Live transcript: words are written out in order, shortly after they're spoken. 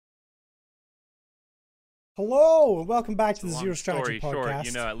Hello, and welcome back to the Long Zero Strategy story short,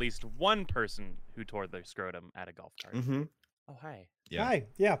 you Podcast. know at least one person who tore their scrotum at a golf cart. Mm-hmm. Oh, hi. Yeah, Hi,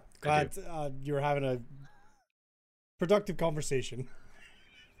 yeah, I do. glad you're having a productive conversation.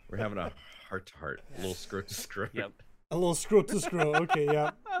 We're having a heart to heart, a little scrote to scrote. Yep. A little screw to screw. Okay,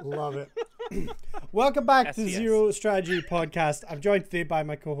 yeah, love it. Welcome back to the STS. Zero Strategy Podcast. I'm joined today by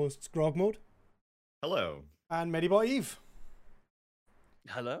my co-hosts Grog Mode Hello. and Medibot Eve.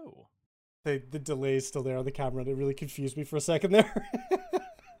 Hello. The delay is still there on the camera, and it really confused me for a second there.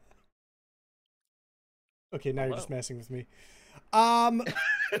 Okay, now you're just Hello. messing with me.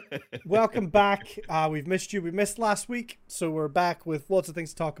 Welcome back. We've missed you. We missed last week, so we're back with lots of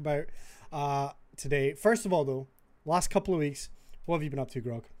things to talk about today. First of all, though, last couple of weeks, what have you been up to,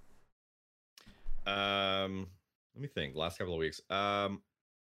 Grog? Let me think. Last couple of weeks. Kind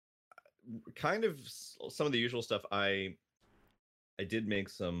of some of the usual stuff. I did make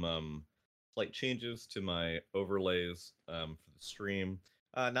some slight changes to my overlays for the stream.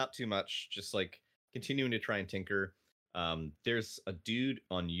 Not too much, just like continuing to try and tinker. There's a dude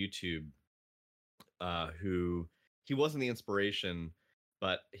on YouTube who he wasn't the inspiration,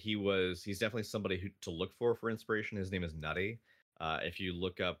 but he's definitely somebody to look for inspiration. His name is Nutty. If you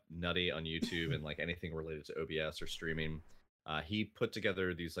look up Nutty on YouTube and like anything related to OBS or streaming, he put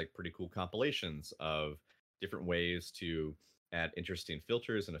together these like pretty cool compilations of different ways to add interesting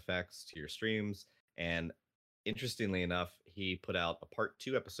filters and effects to your streams. And interestingly enough, he put out a part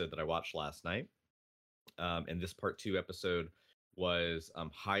 2 episode that I watched last night. And this part 2 episode was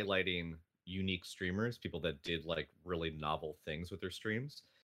highlighting unique streamers, people that did like really novel things with their streams.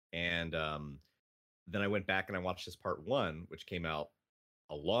 And then I went back and I watched his part 1, which came out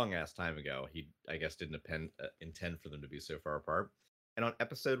a long ass time ago. He, I guess, didn't intend for them to be so far apart. And on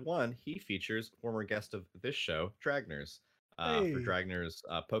episode 1, he features former guest of this show, Dragners, Hey. for Dragners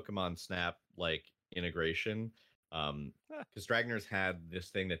Pokemon Snap like integration. Because Dragners had this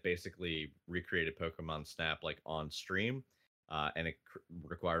thing that basically recreated Pokemon Snap like on stream, and it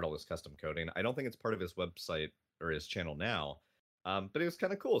required all this custom coding. I don't think it's part of his website or his channel now, but it was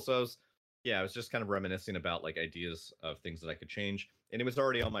kind of cool. So I was just kind of reminiscing about like ideas of things that I could change, and it was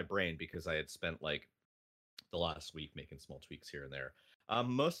already on my brain because I had spent like the last week making small tweaks here and there.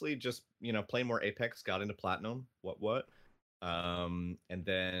 Mostly just playing more Apex, got into Platinum. And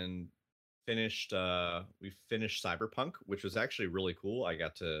then we finished Cyberpunk, which was actually really cool. I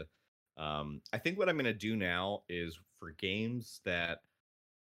got to I think what I'm going to do now is for games that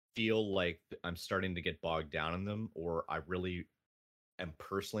feel like I'm starting to get bogged down in them, or I really am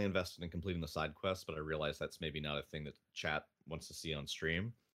personally invested in completing the side quests, but I realize that's maybe not a thing that chat wants to see on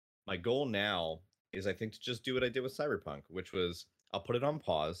stream. My goal now is, I think, to just do what I did with Cyberpunk, which was I'll put it on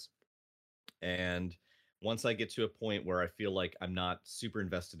pause, and once I get to a point where I feel like I'm not super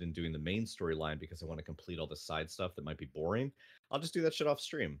invested in doing the main storyline because I want to complete all the side stuff that might be boring, I'll just do that shit off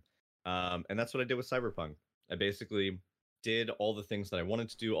stream. And that's what I did with Cyberpunk. I basically did all the things that I wanted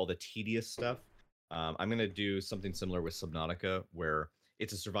to do, all the tedious stuff. I'm going to do something similar with Subnautica, where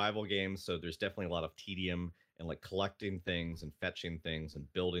it's a survival game, so there's definitely a lot of tedium and like collecting things and fetching things and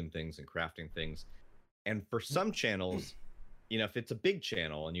building things and crafting things. And for some channels, if it's a big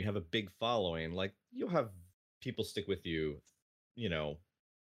channel and you have a big following, like you'll have people stick with you, you know,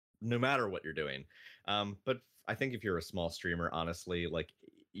 no matter what you're doing. But I think if you're a small streamer, honestly, like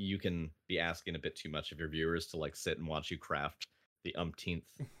you can be asking a bit too much of your viewers to like sit and watch you craft the umpteenth,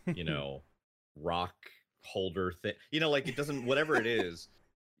 you know, rock holder thing. Like it doesn't, whatever it is,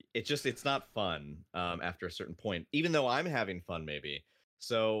 it's not fun after a certain point, even though I'm having fun maybe.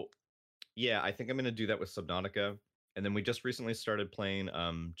 So yeah, I think I'm gonna do that with Subnautica. And then we just recently started playing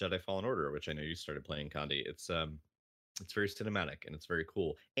Jedi Fallen Order, which I know you started playing, Condi. It's very cinematic and it's very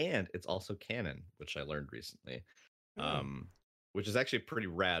cool. And it's also canon, which I learned recently. Oh. Um, which is actually pretty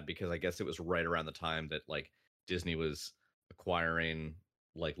rad because I guess it was right around the time that like Disney was acquiring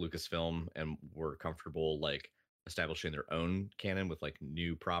like Lucasfilm and were comfortable like establishing their own canon with like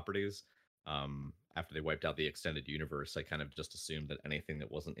new properties. After they wiped out the extended universe, I kind of just assumed that anything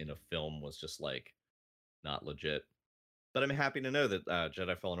that wasn't in a film was just like not legit. But I'm happy to know that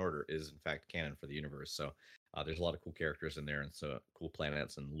Jedi Fallen Order is in fact canon for the universe. So there's a lot of cool characters in there and so cool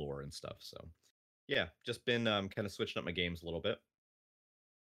planets and lore and stuff. So yeah, just been kind of switching up my games a little bit.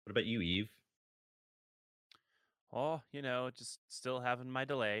 What about you, Eve? Oh, just still having my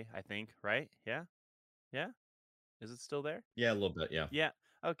delay, I think, right? Yeah? Yeah? Is it still there? Yeah, a little bit. Yeah. Yeah.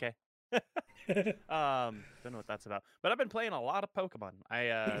 Okay. Don't know what that's about. But I've been playing a lot of Pokemon.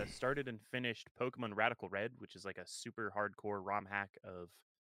 I started and finished Pokemon Radical Red, which is like a super hardcore ROM hack of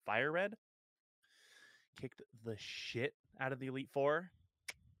Fire Red. Kicked the shit out of the Elite Four.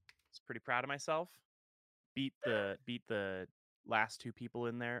 I was pretty proud of myself. beat the last two people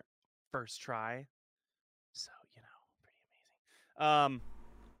in there first try. So, pretty amazing.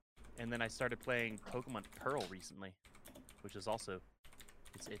 And then I started playing Pokemon Pearl recently, which is also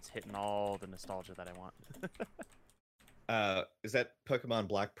it's hitting all the nostalgia that I want. Is that Pokemon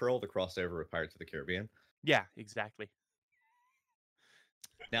Black Pearl, the crossover with Pirates of the Caribbean? Yeah, exactly.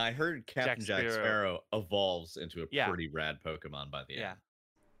 Now I heard Captain Jack Sparrow evolves into a pretty rad Pokemon by the end. Yeah.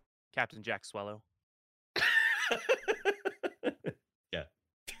 Captain Jack Swallow. Yeah.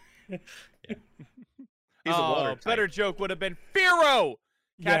 He's a water type. Better joke would have been Fearow!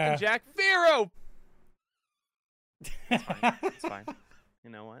 Captain Jack Fearow! It's fine. It's fine. You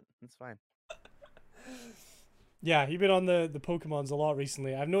know what? It's fine. Yeah, you've been on the Pokemons a lot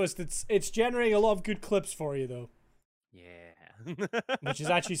recently. I've noticed it's generating a lot of good clips for you, though. Yeah. Which is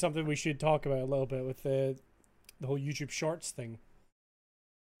actually something we should talk about a little bit with the whole YouTube Shorts thing.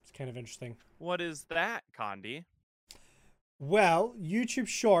 It's kind of interesting. What is that, Condi? Well, YouTube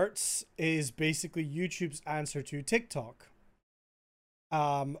Shorts is basically YouTube's answer to TikTok,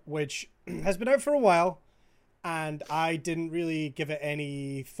 which has been out for a while, and I didn't really give it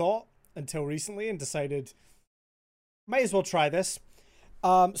any thought until recently and decided might as well try this.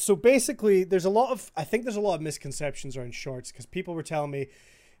 So basically, I think there's a lot of misconceptions around Shorts, because people were telling me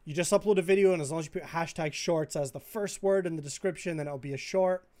you just upload a video and as long as you put hashtag Shorts as the first word in the description, then it'll be a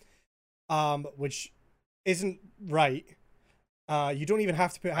short, which isn't right. You don't even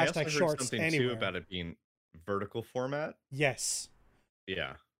have to put hashtag Shorts anywhere. Too about it being vertical format. Yes.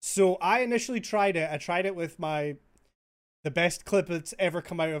 Yeah. So I initially tried it. I tried it with the best clip that's ever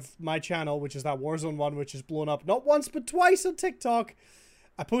come out of my channel, which is that Warzone one, which is blown up not once but twice on TikTok.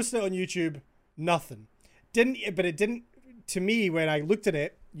 I posted it on YouTube. Nothing. But it didn't. To me, when I looked at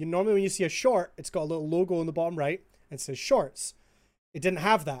it, normally when you see a short, it's got a little logo on the bottom right and it says Shorts. It didn't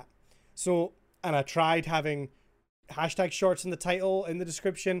have that. So, and I tried having hashtag Shorts in the title, in the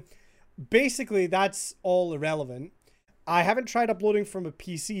description. Basically, that's all irrelevant. I haven't tried uploading from a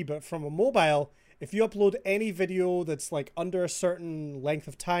PC, but from a mobile, if you upload any video that's like under a certain length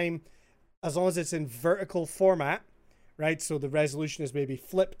of time, as long as it's in vertical format, right? So the resolution is maybe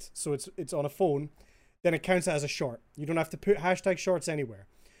flipped, so it's on a phone, then it counts as a short. You don't have to put hashtag Shorts anywhere.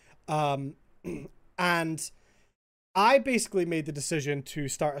 And I basically made the decision to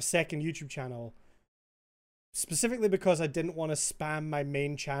start a second YouTube channel, specifically because I didn't want to spam my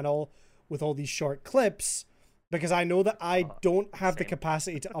main channel with all these short clips, because I know that I don't have the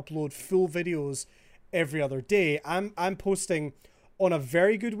capacity to upload full videos every other day. I'm posting on a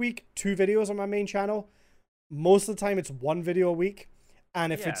very good week 2 videos on my main channel. Most of the time it's 1 video a week.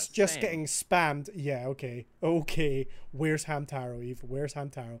 And if it's just getting spammed, okay. Where's Hamtaro, Eve? Where's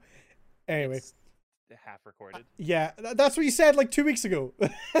Hamtaro? Anyway. It's half recorded. Yeah, that's what you said like 2 weeks ago.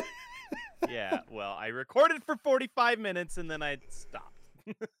 Yeah, well, I recorded for 45 minutes and then I stopped.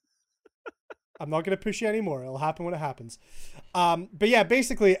 I'm not going to push you anymore. It'll happen when it happens. But yeah,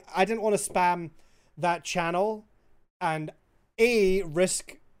 basically, I didn't want to spam that channel and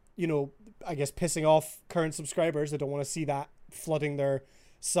risk, I guess pissing off current subscribers. They don't want to see that flooding their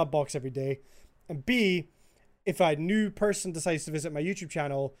sub box every day. And B, if a new person decides to visit my YouTube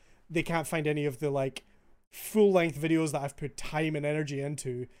channel, they can't find any of the like full length videos that I've put time and energy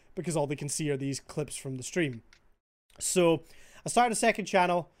into, because all they can see are these clips from the stream. So I started a second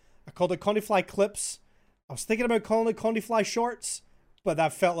channel. I called it Condyfly Clips. I was thinking about calling it Condyfly Shorts, but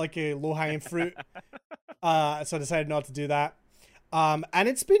that felt like a low-hanging fruit. So I decided not to do that. And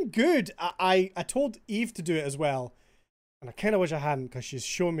it's been good. I told Eve to do it as well. And I kind of wish I hadn't, because she's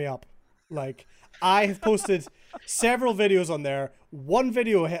shown me up. Like, I have posted several videos on there. One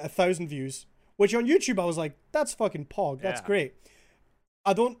video hit 1,000 views, which on YouTube I was like, that's fucking pog. That's great.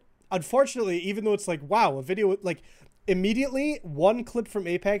 Unfortunately, even though it's like, wow, a video, like, immediately, one clip from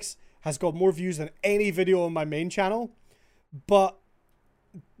Apex has got more views than any video on my main channel. But,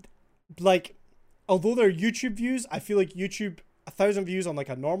 like, although they're YouTube views, I feel like YouTube, 1,000 views on like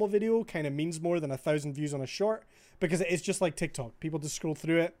a normal video kind of means more than 1,000 views on a short, because it's just like TikTok. People just scroll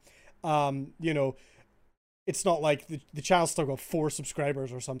through it. It's not like the channel's still got 4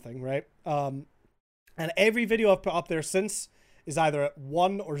 subscribers or something, right? And every video I've put up there since is either at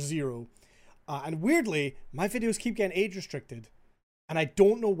 1 or 0. And weirdly, my videos keep getting age restricted, and I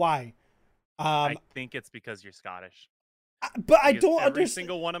don't know why. I think it's because you're Scottish. But I don't understand. Every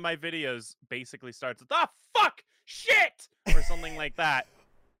single one of my videos basically starts with fuck, shit, or something like that.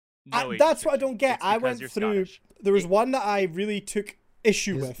 That's what I don't get. I went through. Scottish. There was one that I really took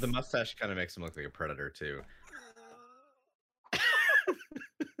issue with. The mustache kind of makes him look like a predator too.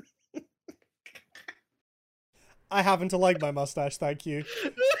 I happen to like my mustache, thank you.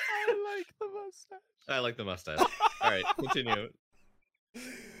 I like the mustache. I like the mustache. All right, continue.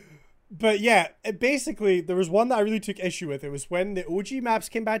 But yeah, basically, there was one that I really took issue with. It was when the OG maps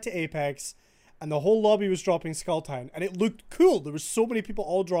came back to Apex and the whole lobby was dropping Skulltown. And it looked cool. There was so many people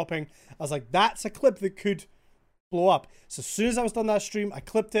all dropping. I was like, that's a clip that could blow up. So as soon as I was done that stream, I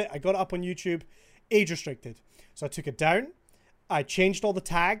clipped it. I got it up on YouTube. Age restricted. So I took it down. I changed all the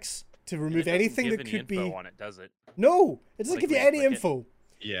tags to remove anything that could be... on it, does it? No, it doesn't Like, give you when you any click it? info.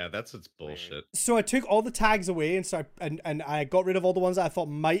 Yeah, that's what's bullshit. So I took all the tags away and I got rid of all the ones that I thought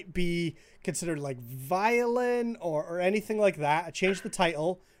might be considered like violent or anything like that. I changed the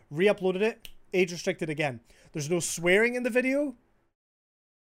title, re-uploaded it, age restricted again. There's no swearing in the video.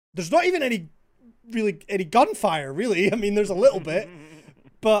 There's not even any gunfire, really. I mean, there's a little bit,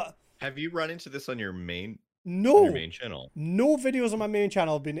 but Have you run into this on your main no channel? no videos on my main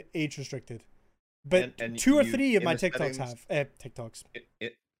channel have been age restricted. But And two or you- three of in my the TikToks settings- have TikToks.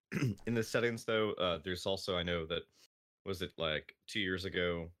 In the settings though, there's also, I know that, was it like 2 years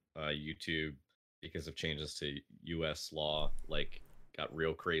ago, YouTube, because of changes to US law, like got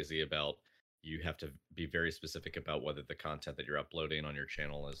real crazy about you have to be very specific about whether the content that you're uploading on your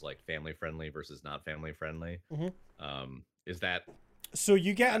channel is like family friendly versus not family friendly. Is that So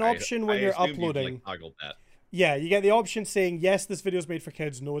you get an option when I you're assumed you'd, uploading. like, toggled that. Yeah, you get the option saying, yes, this video is made for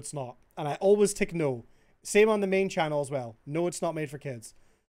kids. No, it's not. And I always tick no. Same on the main channel as well. No, it's not made for kids.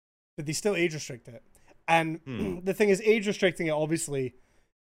 But they still age restrict it. And the thing is, age restricting it, obviously,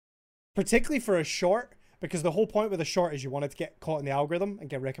 particularly for a short, because the whole point with a short is you want it to get caught in the algorithm and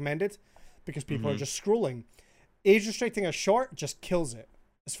get recommended because people are just scrolling. Age restricting a short just kills it,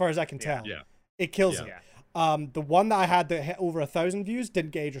 as far as I can tell. Yeah. It kills Yeah. it. Yeah. The one that I had that hit over 1,000 views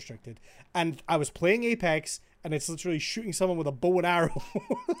didn't get age restricted, and I was playing Apex, and it's literally shooting someone with a bow and arrow,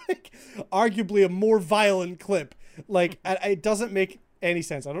 like arguably a more violent clip. Like, and it doesn't make any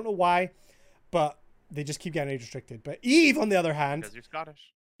sense. I don't know why, but they just keep getting age restricted. But Eve, on the other hand, Because you're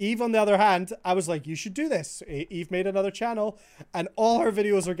Scottish. I was like, you should do this. Eve made another channel, and all her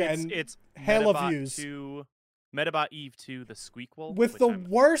videos are getting It's hella Metabot views. 2, Metabot Eve 2, the Squeakquel. With which the I'm-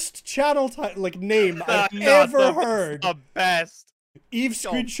 worst channel name I've Not ever the- heard. The best. Eve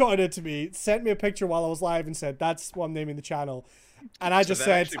Don't. screenshotted it to me, sent me a picture while I was live, and said, "That's what I'm naming the channel." And I So just that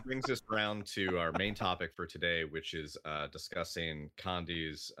said, actually brings us around to our main topic for today, which is discussing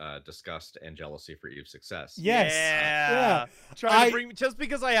Condi's disgust and jealousy for Eve's success. "Yes, Yeah. Trying I- to bring just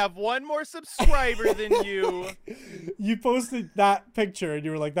because I have one more subscriber than you. You posted that picture, and you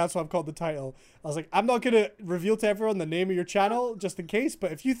were like, "That's what I've called the title." I was like, "I'm not gonna reveal to everyone the name of your channel just in case,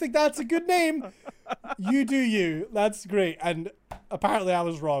 but if you think that's a good name, you do you. That's great." And apparently, I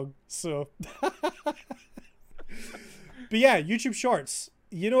was wrong. So, but yeah, YouTube Shorts.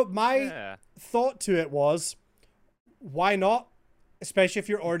 You know, my Yeah. thought to it was, why not? Especially if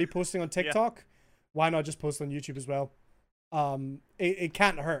you're already posting on TikTok, why not just post on YouTube as well? It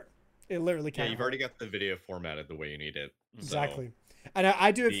can't hurt. It literally Yeah, can't. you've hurt. already got the video formatted the way you need it. so- Exactly. And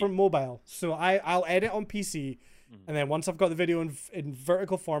I do it The- from mobile. So I'll edit on PC. Mhm. And then once I've got the video in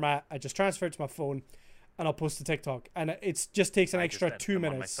vertical format, I just transfer it to my phone and I'll post to TikTok. And it just takes an I just extra edit 2 them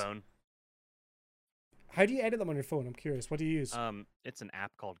minutes. On my phone. How do you edit them on your phone? I'm curious. What do you use? It's an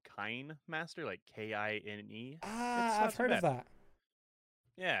app called Kine Master, like Kine. It's I've not too heard of bad. that.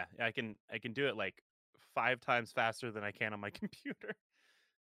 Yeah, I can do it like 5 times faster than I can on my computer.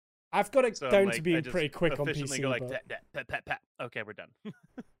 I've got it So I'm down like, to I being just pretty quick on efficiently PC. go like but that, pat, pat, pat. Okay, we're done.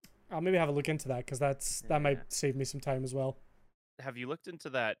 I'll maybe have a look into that because that Yeah. might save me some time as well. Have you looked into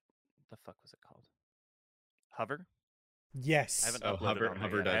that? The fuck was it called? Hover. I Yes. haven't Oh, uploaded Hover- on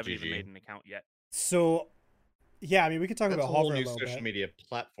there yet. I haven't even hover.gg. made an account yet. So, yeah, I mean, we could talk That's a about whole Hover a new little social bit. media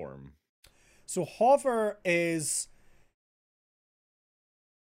platform. So Hover is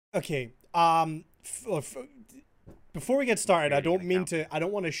okay. Before we get started, I Creating an don't mean account. to. I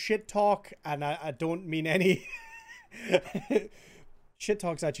don't want to shit talk, and I don't mean any. Shit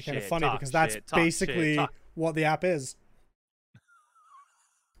talk's actually kind of Shit funny talk, because that's shit talk, shit basically talk. what the app is.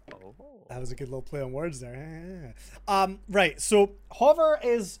 Oh. That was a good little play on words there. Right. So Hover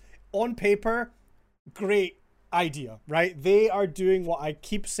is on paper, great idea, right? They are doing what I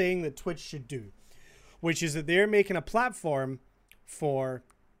keep saying that Twitch should do, which is that they're making a platform for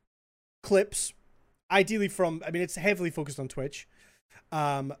clips, ideally from, I mean, it's heavily focused on Twitch,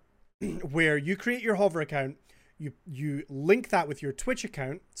 where you create your Hover account, you link that with your Twitch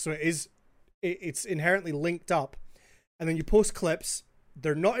account, so it's inherently linked up, and then you post clips.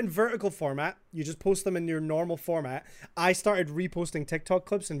 They're not in vertical format. You just post them in your normal format. I started reposting TikTok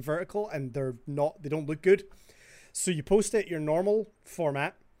clips in vertical and they don't look good. So you post it your normal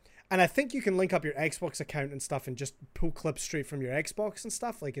format And I think you can link up your Xbox account and stuff and just pull clips straight from your Xbox and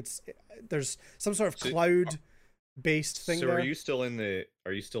stuff. Like there's some sort of cloud based thing So there. are you still in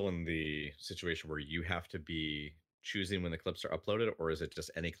the situation where you have to be choosing when the clips are uploaded, or is it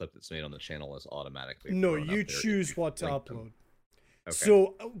just any clip that's made on the channel is automatically No, thrown up you there choose if you what to link them? upload. Okay.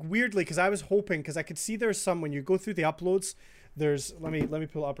 So weirdly, because I was hoping, because I could see there's some when you go through the uploads, there's let me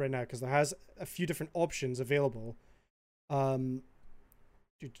pull it up right now because there has a few different options available.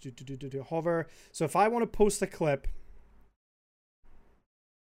 Hover. So if I want to post a clip,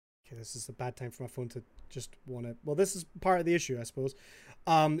 okay, this is a bad time for my phone to just want to. Well, this is part of the issue, I suppose.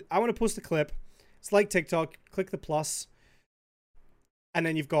 I want to post a clip. It's like TikTok. Click the plus, and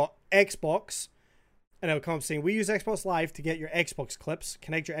then you've got Xbox. And it'll come up saying, we use Xbox Live to get your Xbox clips.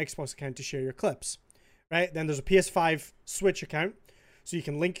 Connect your Xbox account to share your clips. Right? Then there's a PS5 Switch account. So you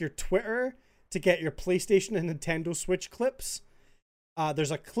can link your Twitter to get your PlayStation and Nintendo Switch clips.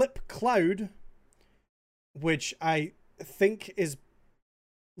 There's a Clip Cloud, which I think is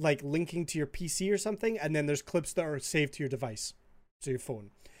like linking to your PC or something. And then there's clips that are saved to your device, to your phone.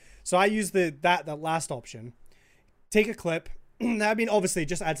 So I use that last option. Take a clip. I mean, obviously, it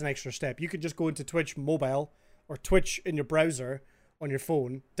just adds an extra step. You could just go into Twitch mobile or Twitch in your browser on your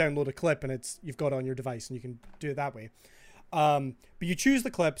phone, download a clip, and you've got it on your device, and you can do it that way. But you choose the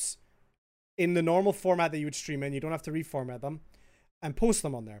clips in the normal format that you would stream in. You don't have to reformat them, and post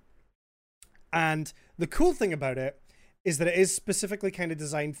them on there. And the cool thing about it is that it is specifically kind of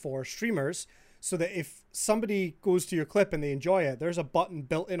designed for streamers, so that if somebody goes to your clip and they enjoy it, there's a button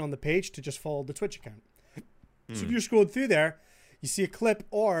built in on the page to just follow the Twitch account. So if you're scrolling through there, you see a clip,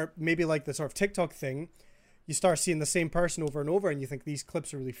 or maybe like the sort of TikTok thing, you start seeing the same person over and over and you think these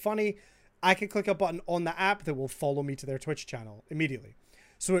clips are really funny. I can click a button on the app that will follow me to their Twitch channel immediately.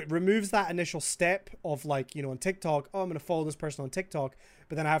 So it removes that initial step of like, on TikTok, oh, I'm going to follow this person on TikTok,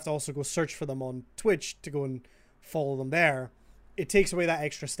 but then I have to also go search for them on Twitch to go and follow them there. It takes away that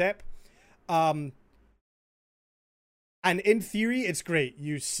extra step. And in theory, it's great.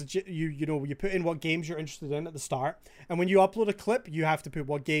 You put in what games you're interested in at the start, and when you upload a clip, you have to put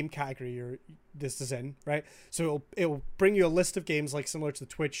what game category this is in, right? So it'll bring you a list of games like similar to the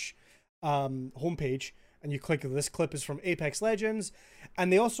Twitch homepage, and you click this clip is from Apex Legends,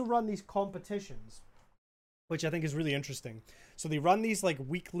 and they also run these competitions, which I think is really interesting. So they run these like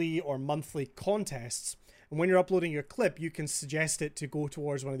weekly or monthly contests, and when you're uploading your clip, you can suggest it to go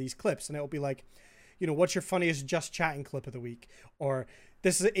towards one of these clips, and it'll be like, what's your funniest just chatting clip of the week? Or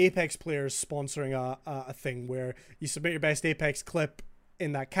this is Apex players sponsoring a thing where you submit your best Apex clip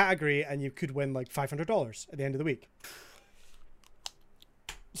in that category and you could win like $500 at the end of the week.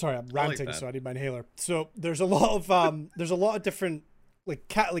 Sorry, I'm ranting, so I need my inhaler. So there's a lot of different like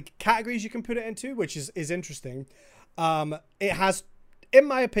categories you can put it into, which is interesting. It has, in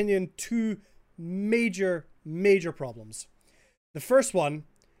my opinion, two major problems. The first one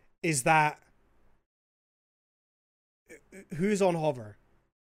is that who's on Hover?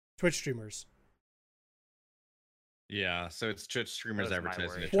 Twitch streamers. Yeah, so it's Twitch streamers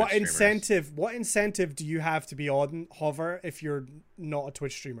advertising. What incentive do you have to be on Hover if you're not a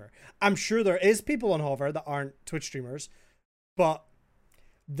Twitch streamer? I'm sure there is people on Hover that aren't Twitch streamers, but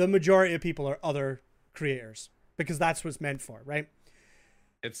the majority of people are other creators because that's what it's meant for, right?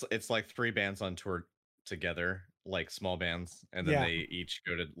 It's like 3 bands on tour together, like small bands, and then they each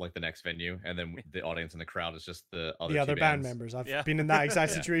go to like the next venue, and then the audience in the crowd is just the other band members. I've been in that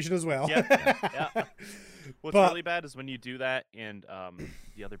exact situation as well. Yeah. What's really bad is when you do that and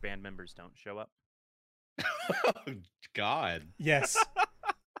the other band members don't show up. Oh, God. Yes.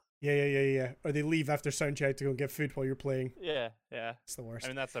 Yeah. Or they leave after soundcheck to go and get food while you're playing. Yeah. It's the worst. I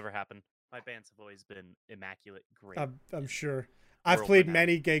mean, that's never happened. My bands have always been immaculate, great. I'm sure. I've played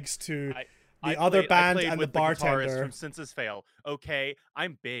many gigs to the other band and the bartender from Senses Fail. Okay,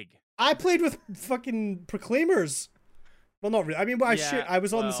 I'm big. I played with fucking Proclaimers. Well, not really. I mean, I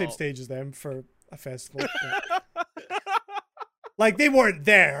was on the same stage as them for a festival. Like, they weren't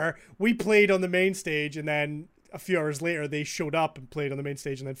there. We played on the main stage, and then a few hours later, they showed up and played on the main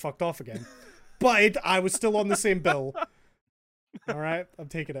stage and then fucked off again. But I was still on the same bill. All right? I'm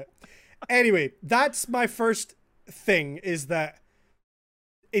taking it. Anyway, that's my first thing, is that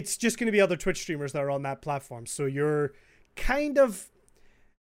it's just going to be other Twitch streamers that are on that platform. So you're kind of,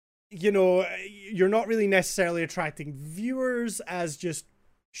 you're not really necessarily attracting viewers as just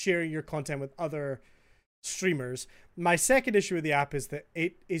sharing your content with other streamers. My second issue with the app is that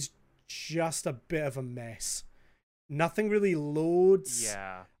it is just a bit of a mess. Nothing really loads.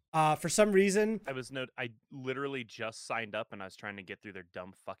 Yeah. For some reason, I literally just signed up and I was trying to get through their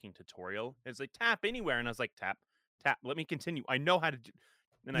dumb fucking tutorial. It's like tap anywhere, and I was like tap. Let me continue. I know how to do.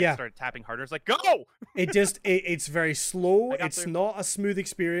 And I Yeah. started tapping harder. It's like, go! It's very slow. I got It's there. not a smooth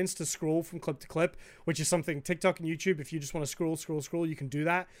experience to scroll from clip to clip, which is something TikTok and YouTube, if you just want to scroll, you can do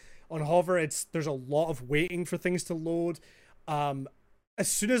that. On Hover, there's a lot of waiting for things to load. As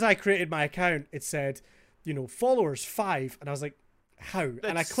soon as I created my account, it said, followers 5, and I was like, how?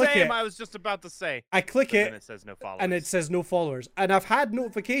 And I click it. I was just about to say. I click But then it, it says no followers. and it says no followers. And I've had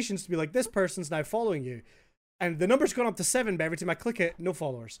notifications to be like, this person's now following you. And the number's gone up to 7, but every time I click it, no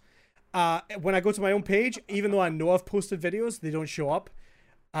followers. When I go to my own page, even though I know I've posted videos, they don't show up.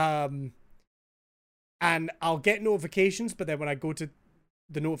 And I'll get notifications, but then when I go to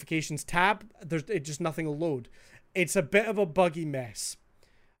the notifications tab, just nothing will load. It's a bit of a buggy mess.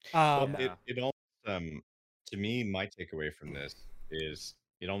 Well, it almost, to me, my takeaway from this is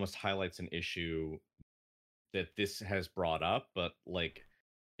it almost highlights an issue that this has brought up, but like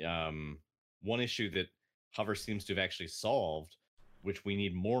one issue that Hover seems to have actually solved, which we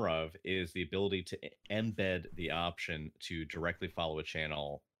need more of, is the ability to embed the option to directly follow a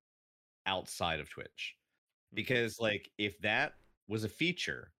channel outside of Twitch. Because like if that was a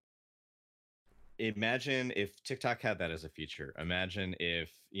feature, imagine if TikTok had that as a feature. Imagine if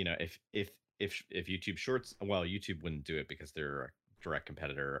if YouTube Shorts, well, YouTube wouldn't do it because they're a direct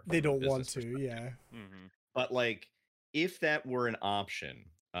competitor. They from a don't want business to, perspective. yeah. But like if that were an option,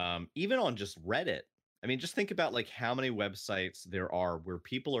 even on just Reddit, I mean, just think about like how many websites there are where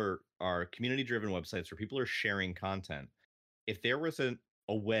people are community driven websites where people are sharing content. If there was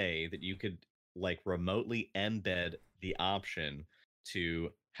a way that you could like remotely embed the option to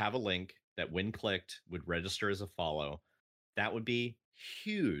have a link that when clicked would register as a follow, that would be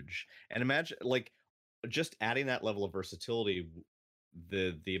huge. And imagine like just adding that level of versatility,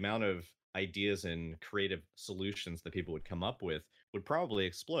 the amount of ideas and creative solutions that people would come up with would probably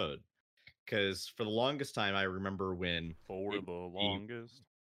explode. Because for the longest time, I remember when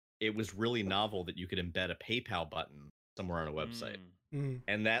it was really novel that you could embed a PayPal button somewhere on a website.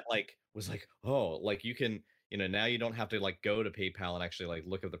 And that like was like, oh, like you can, now you don't have to like go to PayPal and actually like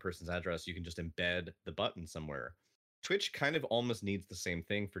look up the person's address. You can just embed the button somewhere. Twitch kind of almost needs the same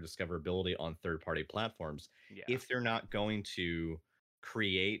thing for discoverability on third-party platforms. Yeah. If they're not going to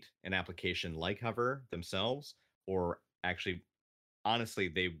create an application like Hover themselves, or actually, honestly,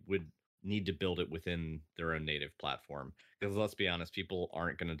 they would need to build it within their own native platform. Because let's be honest, people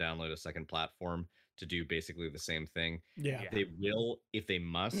aren't going to download a second platform to do basically the same thing. Yeah. They will if they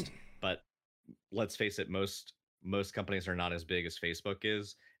must, but let's face it, most companies are not as big as Facebook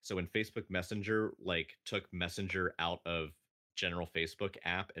is. So when Facebook Messenger like took Messenger out of general Facebook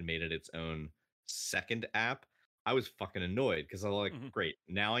app and made it its own second app, I was fucking annoyed because I was like, great,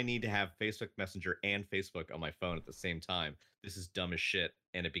 now I need to have Facebook Messenger and Facebook on my phone at the same time. This is dumb as shit,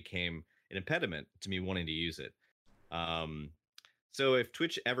 and it became an impediment to me wanting to use it. So if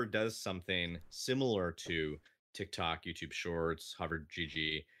Twitch ever does something similar to TikTok, YouTube Shorts, Hover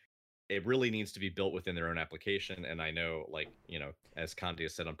GG, it really needs to be built within their own application. And I know, like, as Conti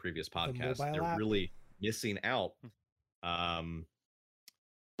has said on previous podcasts, they're app. really missing out.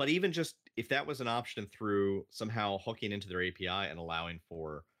 But even just if that was an option through somehow hooking into their API and allowing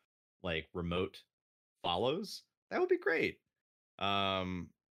for like remote follows, that would be great.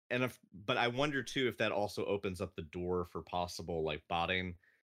 But I wonder too if that also opens up the door for possible like botting.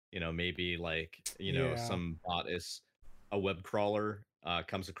 Maybe like some bot is a web crawler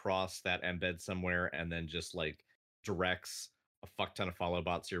comes across that embed somewhere and then just like directs a fuck ton of follow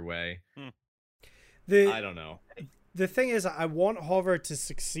bots your way. I don't know. The thing is, I want Hover to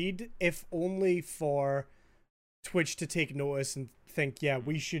succeed, if only for Twitch to take notice and think, yeah,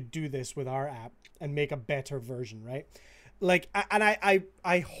 we should do this with our app and make a better version, right? Like, and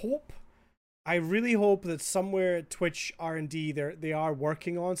I hope, I really hope that somewhere at Twitch R&D they are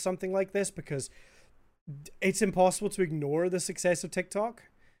working on something like this, because it's impossible to ignore the success of TikTok.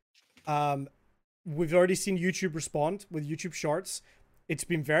 We've already seen YouTube respond with YouTube Shorts. It's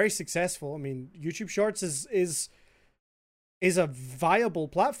been very successful. I mean, YouTube Shorts is a viable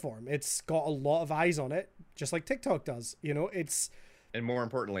platform. It's got a lot of eyes on it, just like TikTok does. And more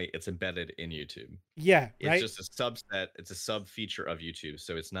importantly, it's embedded in YouTube. Yeah, right? It's just a subset. It's a sub feature of YouTube.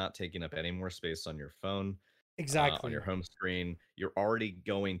 So it's not taking up any more space on your phone. Exactly. On your home screen. You're already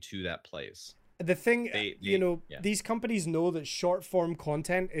going to that place. The thing, these companies know that short form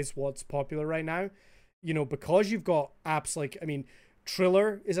content is what's popular right now. Because you've got apps like,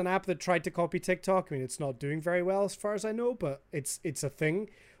 Triller is an app that tried to copy TikTok. It's not doing very well as far as I know, but it's a thing.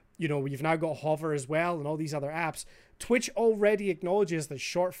 You've now got Hover as well and all these other apps. Twitch already acknowledges that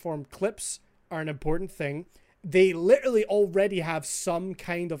short form clips are an important thing. They literally already have some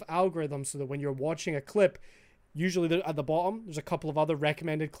kind of algorithm so that when you're watching a clip, usually at the bottom, there's a couple of other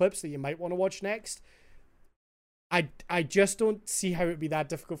recommended clips that you might want to watch next. I just don't see how it would be that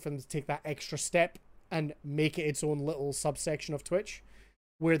difficult for them to take that extra step and make it its own little subsection of Twitch,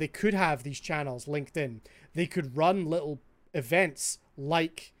 where they could have these channels linked in. They could run little events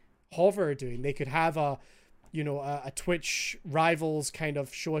like Hover are doing. They could have a Twitch Rivals kind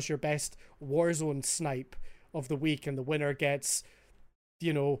of show us your best Warzone snipe of the week, and the winner gets,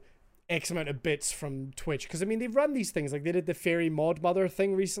 X amount of bits from Twitch. Because, I mean, they've run these things. Like, they did the Fairy Mod Mother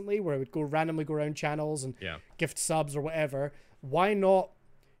thing recently, where it would randomly go around channels and gift subs or whatever. Why not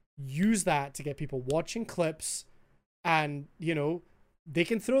use that to get people watching clips, and, they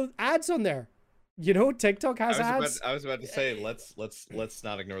can throw ads on there. TikTok has ads. I was about to say, let's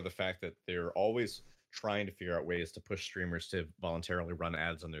not ignore the fact that they're always trying to figure out ways to push streamers to voluntarily run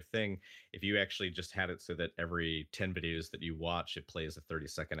ads on their thing. If you actually just had it so that every 10 videos that you watch, it plays a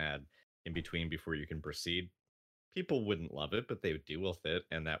 30-second ad in between before you can proceed, people wouldn't love it, but they would deal with it,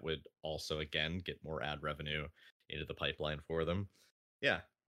 and that would also, again, get more ad revenue into the pipeline for them. Yeah.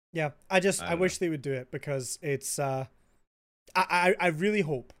 I wish they would do it, because it's I really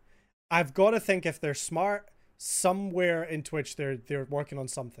hope. I've got to think if they're smart, somewhere in Twitch they're working on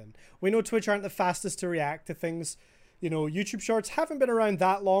something. We know Twitch aren't the fastest to react to things. YouTube Shorts haven't been around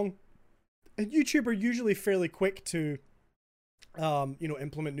that long, and YouTube are usually fairly quick to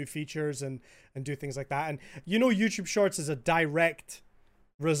implement new features and do things like that. And YouTube Shorts is a direct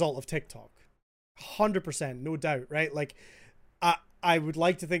result of TikTok, 100%, no doubt, right? Like, I would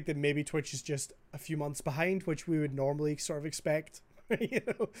like to think that maybe Twitch is just a few months behind, which we would normally sort of expect.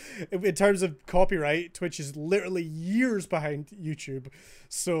 In terms of copyright, Twitch is literally years behind YouTube.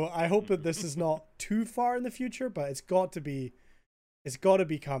 So I hope that this is not too far in the future, but it's got to be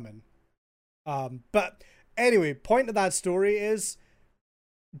coming. But anyway, point of that story is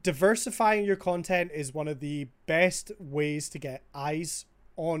diversifying your content is one of the best ways to get eyes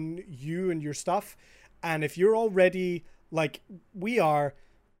on you and your stuff. And if you're already, like we are,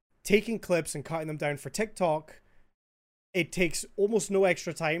 taking clips and cutting them down for TikTok, it takes almost no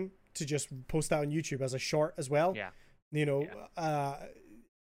extra time to just post that on YouTube as a short as well.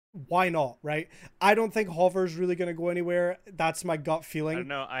 Why not, right? I don't think Hover's really going to go anywhere. That's my gut feeling. I don't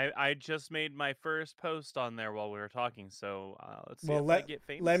know. I just made my first post on there while we were talking, so let's see if I get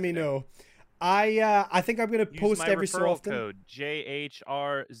famous. Let me know. I think I'm going to post every so often. Code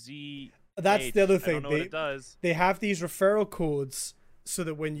JHRZ. That's the other thing. I don't know what it does. They have these referral codes, so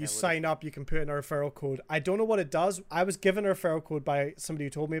that when you sign up, you can put in a referral code. I don't know what it does. I was given a referral code by somebody who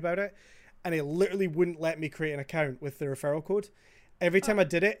told me about it, and it literally wouldn't let me create an account with the referral code. Every time I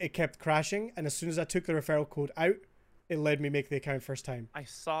did it, it kept crashing, and as soon as I took the referral code out, it let me make the account first time. I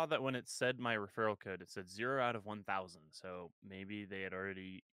saw that when it said my referral code, it said 0 out of 1,000, so maybe they had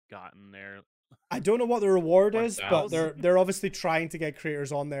already gotten there. I don't know what the reward is, but they're obviously trying to get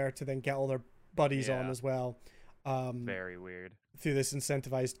creators on there to then get all their buddies on as well. Very weird. Through this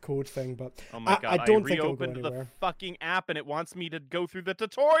incentivized code thing, but oh my God, I don't think it'll go reopened anywhere. The fucking app and it wants me to go through the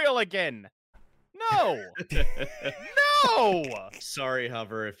tutorial again. No. No. Sorry,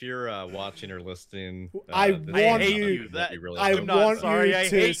 Hover, if you're watching or listening. I want you. I'm not sorry. I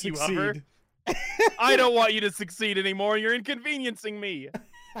hate succeed. you, Hover. I don't want you to succeed anymore. You're inconveniencing me.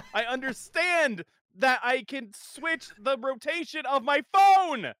 I understand that I can switch the rotation of my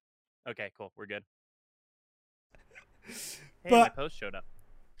phone. Okay, cool. We're good. Hey, but my post showed up.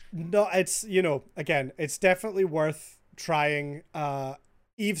 No, it's, again, it's definitely worth trying.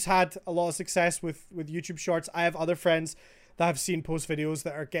 Eve's had a lot of success with YouTube Shorts. I have other friends that have seen post videos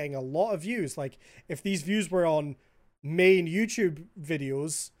that are getting a lot of views. Like, if these views were on main YouTube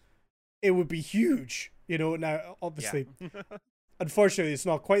videos, it would be huge. Now, obviously, unfortunately, it's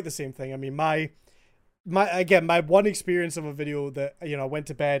not quite the same thing. I mean, my one experience of a video that, I went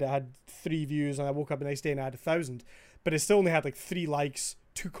to bed, I had 3 views, and I woke up the next day and I had 1,000. But it still only had like 3 likes,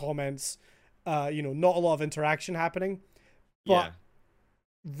 2 comments, not a lot of interaction happening. But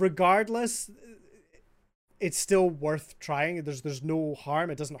regardless, it's still worth trying. There's no harm.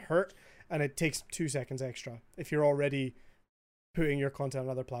 It doesn't hurt. And it takes 2 seconds extra if you're already putting your content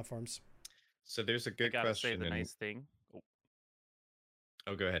on other platforms. So there's a good question. Say the nice thing.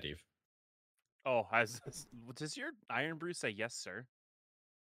 Oh, go ahead, Eve. Oh, does your Iron Brew say yes, sir?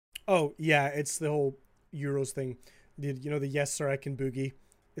 Oh, yeah. It's the whole Euros thing. The yes sir I can boogie.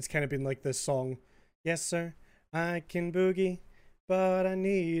 It's kind of been like this song, yes sir I can boogie, but I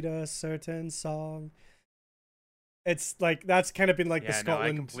need a certain song. It's like that's kind of been like the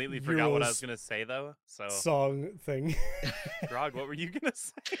Scotland. I completely forgot what I was gonna say though. So song thing. Grog, what were you gonna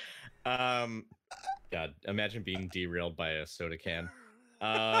say? God, imagine being derailed by a soda can.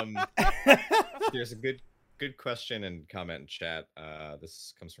 There's a good good question and comment in chat.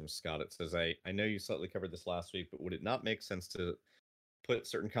 This comes from Scott. It says, I know you slightly covered this last week, but would it not make sense to put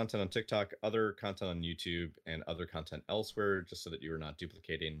certain content on TikTok, other content on YouTube, and other content elsewhere, just so that you are not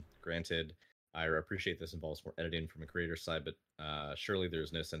duplicating? Granted, I appreciate this involves more editing from a creator side, but surely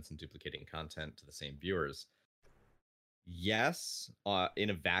there's no sense in duplicating content to the same viewers. Yes, in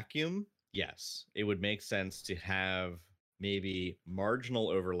a vacuum, yes, it would make sense to have maybe marginal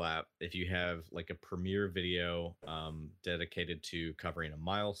overlap if you have like a premiere video dedicated to covering a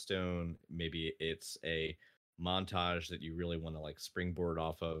milestone. Maybe it's a montage that you really want to like springboard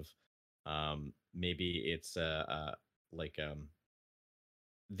off of. Maybe it's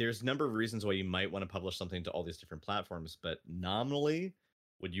there's a number of reasons why you might want to publish something to all these different platforms, but nominally,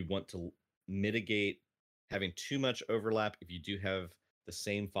 would you want to mitigate having too much overlap if you do have the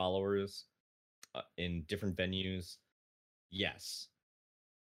same followers in different venues? Yes.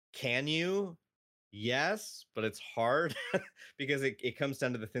 Can you? Yes, but it's hard because it comes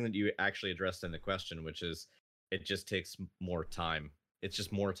down to the thing that you actually addressed in the question, which is it just takes more time. It's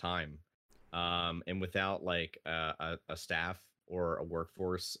just more time. And without like a staff or a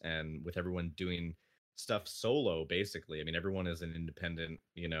workforce, and with everyone doing stuff solo, basically, I mean, everyone is an independent,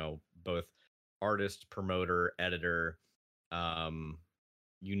 both artist, promoter, editor,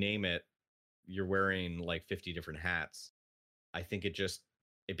 you name it, you're wearing like 50 different hats. I think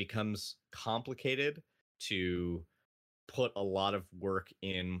it becomes complicated to put a lot of work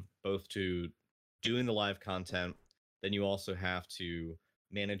in, both to doing the live content. Then you also have to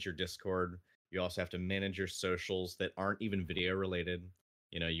manage your Discord. You also have to manage your socials that aren't even video related.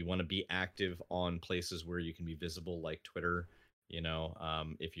 You want to be active on places where you can be visible, like Twitter.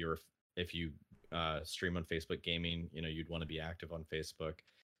 If you stream on Facebook Gaming, you'd want to be active on Facebook.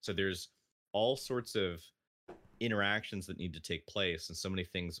 So there's all sorts of interactions that need to take place, and so many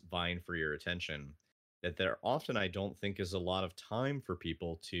things vying for your attention, that there often, I don't think, is a lot of time for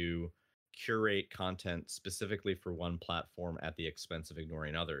people to curate content specifically for one platform at the expense of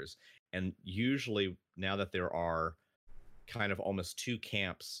ignoring others. And usually, now that there are kind of almost two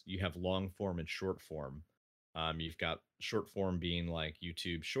camps, you have long form and short form. You've got short form being like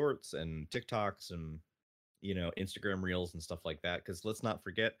YouTube Shorts and TikToks and Instagram Reels and stuff like that. Because let's not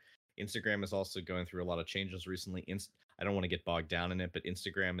forget, Instagram is also going through a lot of changes recently. I don't want to get bogged down in it, but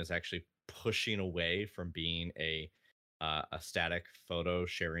Instagram is actually pushing away from being a static photo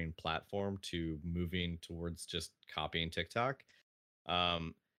sharing platform to moving towards just copying TikTok.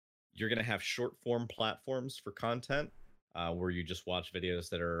 You're going to have short form platforms for content where you just watch videos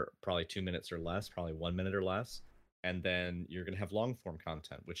that are probably 2 minutes or less, probably 1 minute or less. And then you're going to have long form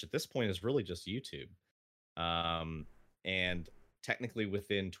content, which at this point is really just YouTube. And technically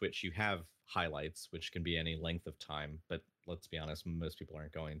within Twitch, you have highlights, which can be any length of time. But let's be honest, most people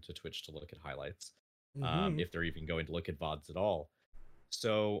aren't going to Twitch to look at highlights, if they're even going to look at VODs at all.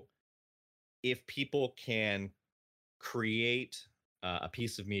 So if people can create a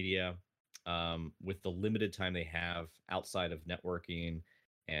piece of media with the limited time they have outside of networking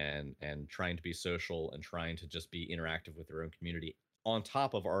and trying to be social and trying to just be interactive with their own community, on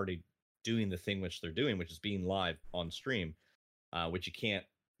top of already doing the thing which they're doing, which is being live on stream, which you can't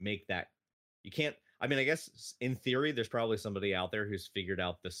make that. You can't. I mean, I guess in theory, there's probably somebody out there who's figured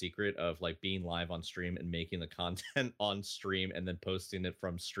out the secret of like being live on stream and making the content on stream and then posting it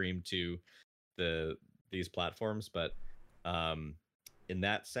from stream to these platforms. But in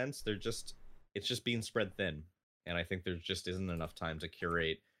that sense, it's just being spread thin. And I think there just isn't enough time to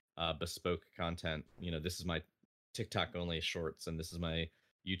curate bespoke content. This is my TikTok only shorts, and this is my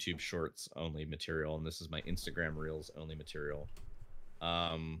YouTube Shorts only material, and this is my Instagram Reels only material.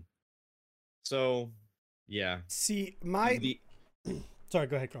 So yeah. See, sorry,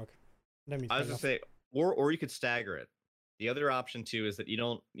 go ahead, Croc. I was gonna say, or you could stagger it. The other option too is that you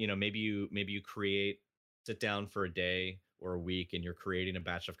don't, maybe you sit down for a day or a week and you're creating a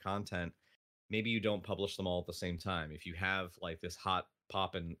batch of content. Maybe you don't publish them all at the same time. If you have like this hot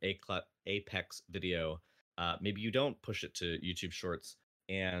poppin' Apex video, maybe you don't push it to YouTube Shorts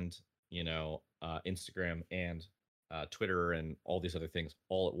and Instagram and Twitter and all these other things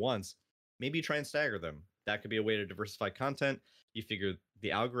all at once. Maybe you try and stagger them. That could be a way to diversify content. You figure the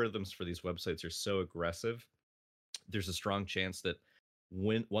algorithms for these websites are so aggressive. There's a strong chance that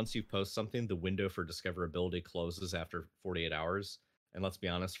once you post something, the window for discoverability closes after 48 hours. And let's be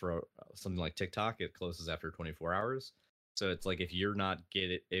honest, for something like TikTok, it closes after 24 hours. So it's like if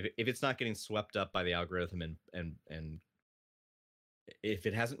it's not getting swept up by the algorithm and if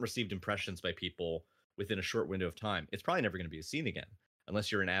it hasn't received impressions by people within a short window of time, it's probably never going to be seen again,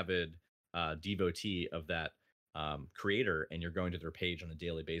 unless you're an avid devotee of that creator and you're going to their page on a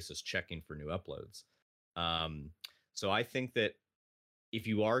daily basis checking for new uploads. So I think that if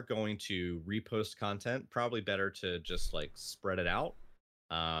you are going to repost content, probably better to just like spread it out.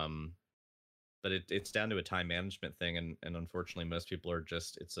 Um, but it's down to a time management thing, and unfortunately, most people are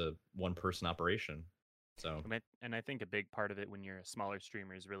just it's a one person operation. So And I think a big part of it when you're a smaller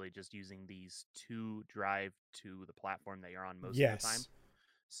streamer is really just using these to drive to the platform that you're on most of the time. Yes.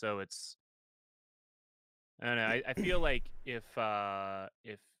 So it's I don't know. I feel like if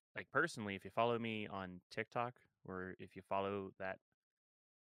like personally, if you follow me on TikTok or if you follow that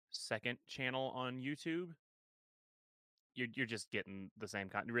second channel on YouTube, you're just getting the same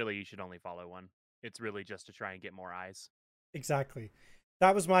content. Really, you should only follow one. It's really just to try and get more eyes. Exactly.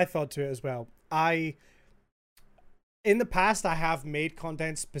 That was my thought to it as well. In the past, I have made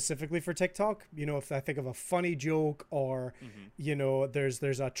content specifically for TikTok. You know, if I think of a funny joke or, you know, there's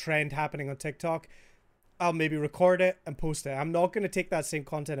a trend happening on TikTok, I'll maybe record it and post it. I'm not going to take that same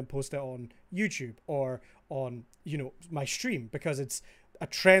content and post it on YouTube or on, you know, my stream because it's a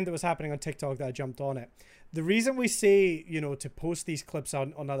trend that was happening on TikTok that I jumped on it. The reason we say, you know, to post these clips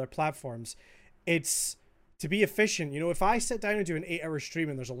on other platforms, it's to be efficient. You know, if I sit down and do an 8-hour stream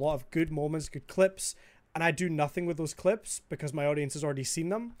and there's a lot of good moments, good clips, and I do nothing with those clips because my audience has already seen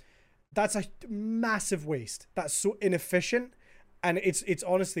them, that's a massive waste. That's so inefficient, and it's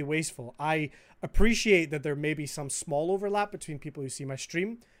honestly wasteful. I appreciate that there may be some small overlap between people who see my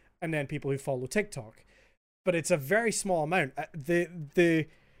stream and then people who follow TikTok, but it's a very small amount.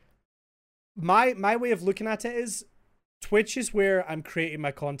 My way of looking at it is Twitch is where I'm creating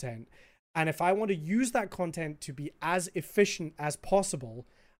my content, and if I want to use that content to be as efficient as possible,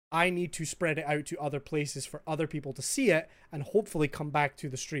 I need to spread it out to other places for other people to see it and hopefully come back to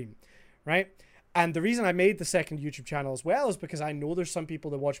the stream, right? And the reason I made the second YouTube channel as well is because I know there's some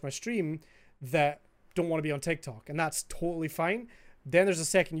people that watch my stream that don't want to be on TikTok, and that's totally fine. Then there's a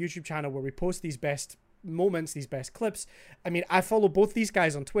second YouTube channel where we post these best moments, these best clips. I mean, I follow both these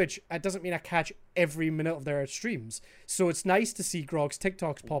guys on Twitch. It doesn't mean I catch every minute of their streams. So it's nice to see Grog's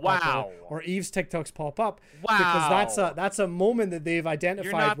TikToks pop up or Eve's TikToks pop up. Wow. Because that's a moment that they've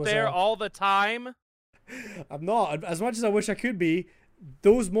identified. You're not there all the time? I'm not. As much as I wish I could be,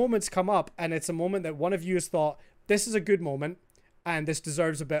 those moments come up, and it's a moment that one of you has thought, this is a good moment, and this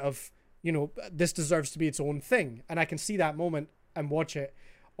deserves a bit of, you know, this deserves to be its own thing. And I can see that moment and watch it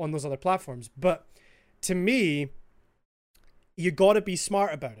on those other platforms. But to me, you got to be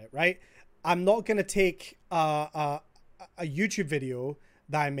smart about it, right? I'm not going to take a YouTube video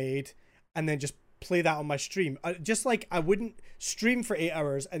that I made and then just play that on my stream. Just like I wouldn't stream for 8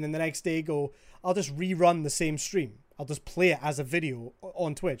 hours and then the next day go, I'll just rerun the same stream. I'll just play it as a video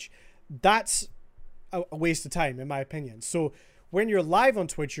on Twitch. That's a waste of time, in my opinion. So when you're live on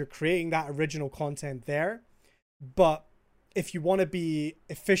Twitch, you're creating that original content there. But if you want to be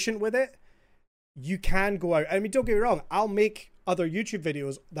efficient with it, you can go out. I mean, don't get me wrong. I'll make other YouTube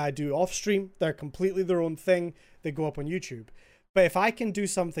videos that I do off stream. They're completely their own thing. They go up on YouTube. But if I can do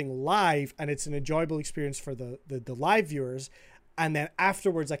something live and it's an enjoyable experience for the live viewers, and then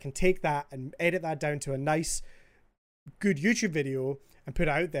afterwards I can take that and edit that down to a nice, good YouTube video and put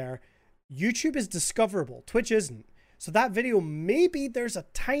it out there, YouTube is discoverable. Twitch isn't. So that video, maybe there's a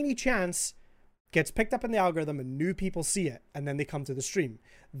tiny chance gets picked up in the algorithm and new people see it and then they come to the stream.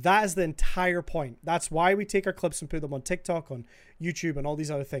 That is the entire point. That's why we take our clips and put them on TikTok, on YouTube, and all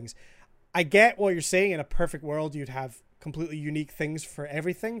these other things. I get what you're saying. In a perfect world, you'd have completely unique things for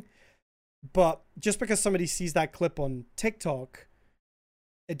everything. But just because somebody sees that clip on TikTok,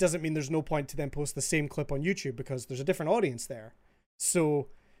 it doesn't mean there's no point to then post the same clip on YouTube because there's a different audience there. So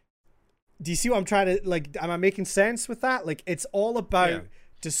do you see what I'm trying to, like, am I making sense with that? Like, it's all about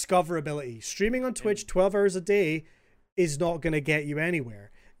discoverability. Streaming on Twitch 12 hours a day is not going to get you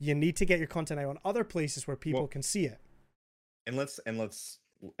anywhere. You need to get your content out on other places where people can see it. And let's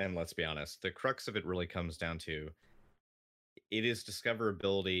be honest. The crux of it really comes down to it is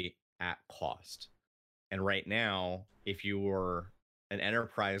discoverability at cost. And right now, if you were an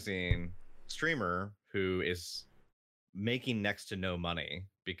enterprising streamer who is making next to no money,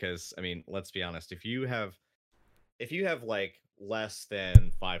 because I mean, let's be honest, if you have like less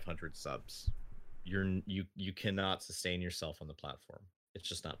than 500 subs, you cannot sustain yourself on the platform. It's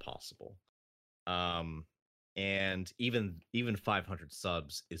just not possible. And even 500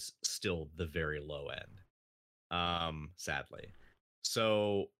 subs is still the very low end, sadly.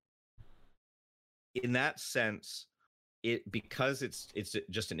 So in that sense, because it's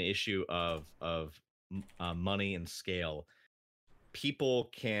just an issue of money and scale, people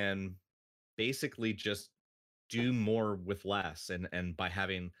can basically just do more with less, and by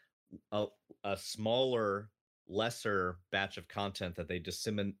having a smaller lesser batch of content that they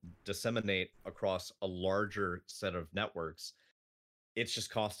disseminate across a larger set of networks, it's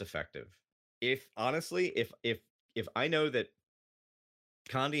just cost effective. If honestly, if I know that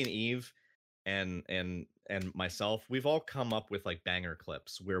Condi and Eve and myself, we've all come up with like banger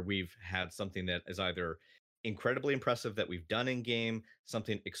clips where we've had something that is either incredibly impressive that we've done in game,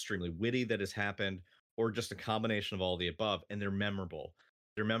 something extremely witty that has happened, or just a combination of all the above, and they're memorable.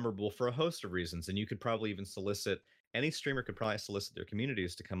 They're memorable for a host of reasons, and you could probably even solicit any streamer could probably solicit their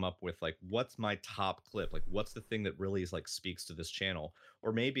communities to come up with like, what's my top clip, like what's the thing that really is like speaks to this channel,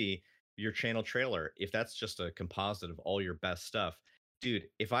 or maybe your channel trailer, if that's just a composite of all your best stuff. Dude,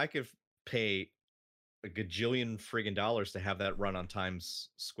 if I could pay a gajillion friggin' dollars to have that run on Times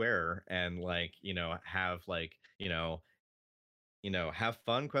Square and like, have like, have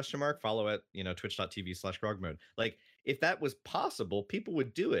fun, question mark, follow at, twitch.tv/grogmode. Like, if that was possible, people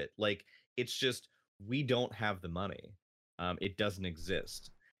would do it. Like, it's just, we don't have the money. It doesn't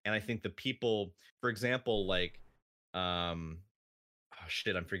exist. And I think the people, for example, like, oh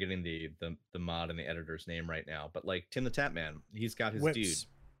shit, I'm forgetting the mod and the editor's name right now, but like Tim the Tatman, he's got his dude.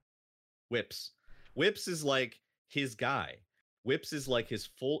 Whips. Whips is like his guy. Whips is like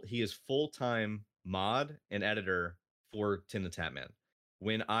he is full-time mod and editor for Tim the Tatman.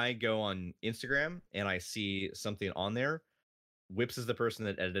 When I go on Instagram and I see something on there, Whips is the person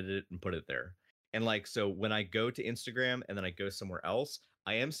that edited it and put it there. And like, so when I go to Instagram and then I go somewhere else,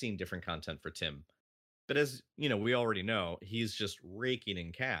 I am seeing different content for Tim. But as we already know, he's just raking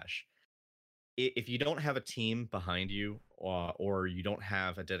in cash. If you don't have a team behind you, or you don't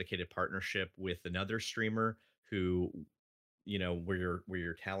have a dedicated partnership with another streamer who, where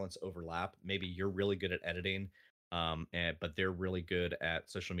your talents overlap, maybe you're really good at editing, but they're really good at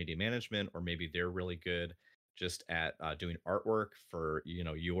social media management, or maybe they're really good just at doing artwork for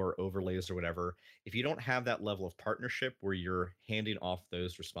your overlays or whatever. If you don't have that level of partnership where you're handing off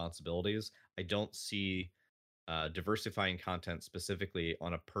those responsibilities, I don't see diversifying content specifically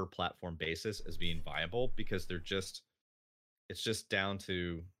on a per platform basis as being viable, because it's just down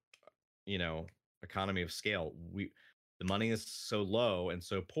to economy of scale. The money is so low and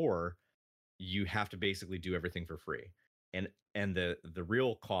so poor, you have to basically do everything for free. And the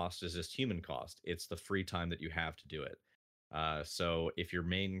real cost is just human cost. It's the free time that you have to do it. So if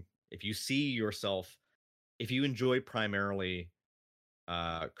you see yourself, if you enjoy primarily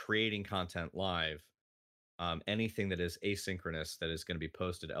creating content live, anything that is asynchronous that is going to be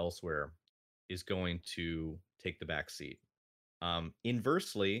posted elsewhere is going to take the back seat.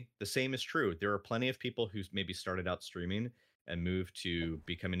 Inversely, the same is true. There are plenty of people who maybe started out streaming and moved to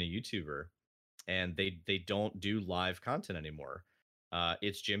becoming a YouTuber, and they don't do live content anymore.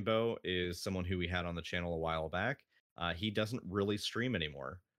 It's Jimbo is someone who we had on the channel a while back. He doesn't really stream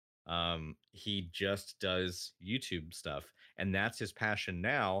anymore. He just does YouTube stuff, and that's his passion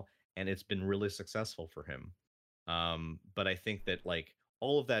now, and it's been really successful for him. But I think that like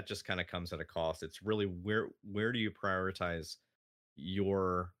all of that just kind of comes at a cost. It's really where do you prioritize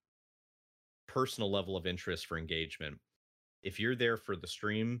your personal level of interest for engagement? If you're there for the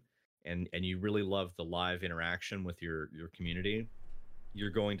stream and you really love the live interaction with your community, you're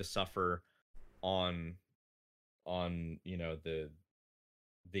going to suffer on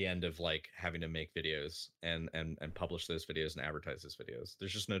the end of like having to make videos and publish those videos and advertise those videos.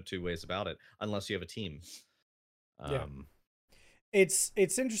 There's just no two ways about it unless you have a team. Yeah. It's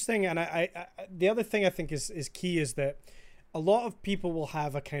interesting, and I the other thing I think is key is that a lot of people will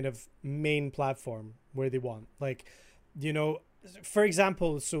have a kind of main platform where they want, like, for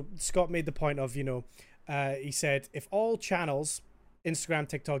example, so Scott made the point of, he said if all channels, Instagram,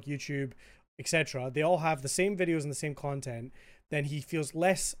 TikTok, YouTube, etc., they all have the same videos and the same content, then he feels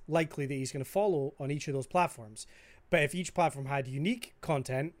less likely that he's going to follow on each of those platforms. But if each platform had unique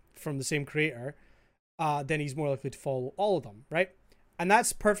content from the same creator, then he's more likely to follow all of them, right? And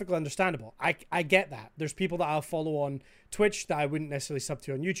that's perfectly understandable. I get that. There's people that I'll follow on Twitch that I wouldn't necessarily sub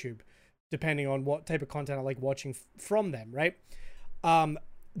to on YouTube, depending on what type of content I like watching from them, right?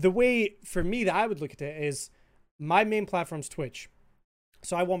 The way, for me, that I would look at it is my main platform's Twitch.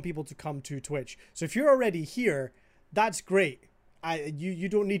 So I want people to come to Twitch. So if you're already here, that's great. You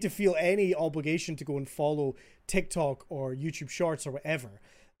don't need to feel any obligation to go and follow TikTok or YouTube Shorts or whatever.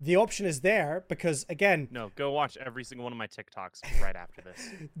 The option is there because, again... No, go watch every single one of my TikToks right after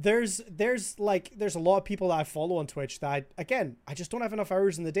this. There's a lot of people that I follow on Twitch that, I just don't have enough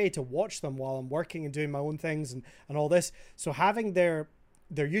hours in the day to watch them while I'm working and doing my own things and all this. So having their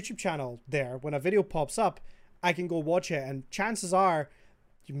YouTube channel there, when a video pops up, I can go watch it. And chances are,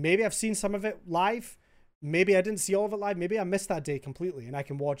 maybe I've seen some of it live. Maybe I didn't see all of it live. Maybe I missed that day completely. And I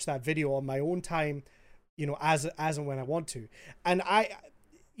can watch that video on my own time as and when I want to. And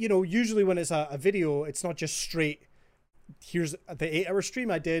usually when it's a video, it's not just straight, here's the 8-hour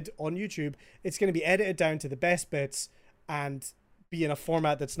stream I did on YouTube. It's going to be edited down to the best bits and be in a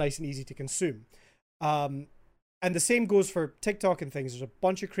format that's nice and easy to consume. And the same goes for TikTok and things. There's a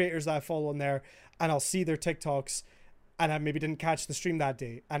bunch of creators that I follow on there, and I'll see their TikToks, and I maybe didn't catch the stream that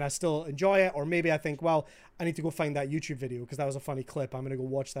day, and I still enjoy it. Or maybe I think, well, I need to go find that YouTube video because that was a funny clip. I'm going to go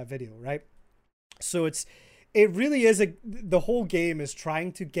watch that video, right? So it really is the whole game is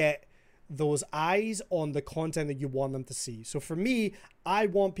trying to get those eyes on the content that you want them to see. So for me, I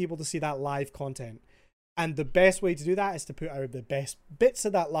want people to see that live content. And the best way to do that is to put out the best bits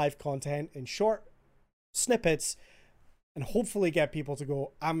of that live content in short snippets and hopefully get people to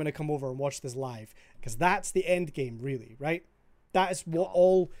go, I'm going to come over and watch this live. Because that's the end game, really, right? That is what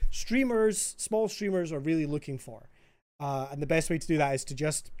all streamers, small streamers, are really looking for. And the best way to do that is to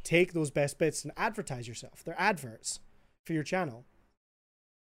just take those best bits and advertise yourself. They're adverts for your channel.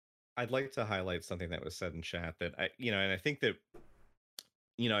 I'd like to highlight something that was said in chat that and I think that,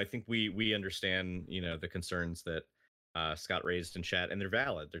 I think we understand, the concerns that Scott raised in chat, and they're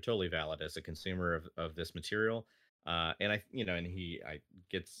valid. They're totally valid as a consumer of this material. And and he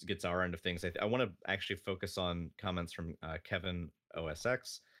gets our end of things. I want to actually focus on comments from Kevin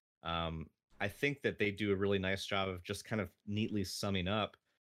OSX. I think that they do a really nice job of just kind of neatly summing up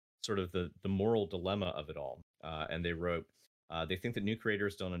sort of the moral dilemma of it all. And they wrote, they think that new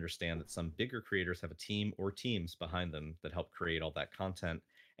creators don't understand that some bigger creators have a team or teams behind them that help create all that content,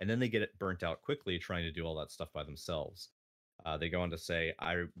 and then they get it burnt out quickly trying to do all that stuff by themselves. They go on to say,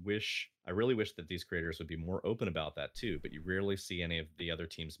 I really wish that these creators would be more open about that too, but you rarely see any of the other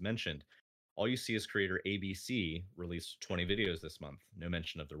teams mentioned. All you see is creator ABC released 20 videos this month. No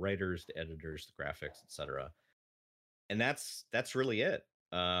mention of the writers, the editors, the graphics, etc. And that's really it.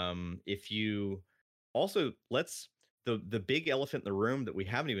 If you also the big elephant in the room that we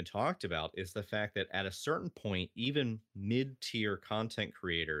haven't even talked about is the fact that at a certain point, even mid-tier content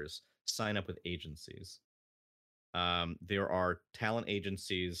creators sign up with agencies. There are talent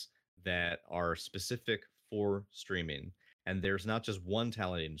agencies that are specific for streaming, and there's not just one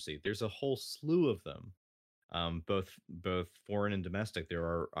talent agency. There's a whole slew of them, both foreign and domestic. There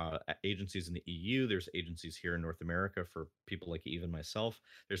are agencies in the EU. There's agencies here in North America for people like even myself.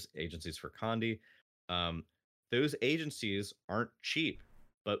 There's agencies for Condi. Those agencies aren't cheap,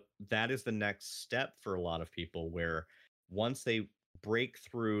 but that is the next step for a lot of people, where once they break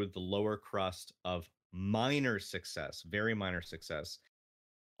through the lower crust of minor success, very minor success,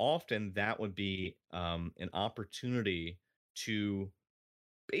 often that would be an opportunity to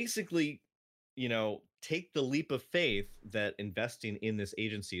basically, take the leap of faith that investing in this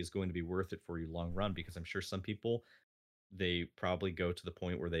agency is going to be worth it for you long run. Because I'm sure some people, they probably go to the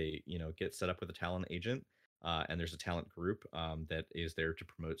point where they, get set up with a talent agent, and there's a talent group that is there to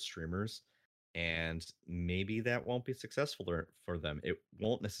promote streamers. And maybe that won't be successful for them. It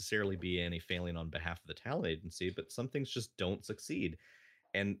won't necessarily be any failing on behalf of the talent agency, but some things just don't succeed.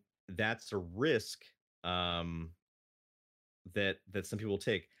 And that's a risk that some people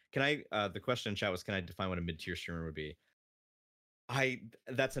take. Can I? The question in chat was, can I define what a mid-tier streamer would be?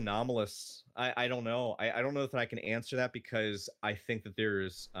 That's anomalous. I don't know. I don't know that I can answer that, because I think that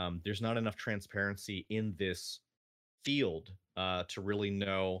there's not enough transparency in this field to really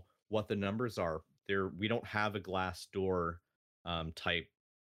know what the numbers are. We don't have a Glassdoor type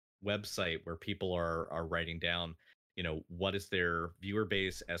website where people are writing down, what is their viewer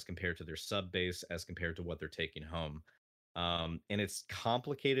base as compared to their sub base as compared to what they're taking home. And it's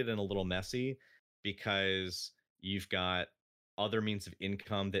complicated and a little messy, because you've got other means of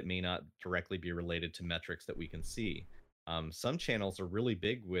income that may not directly be related to metrics that we can see. Some channels are really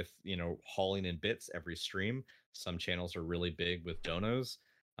big with, hauling in bits every stream. Some channels are really big with donos.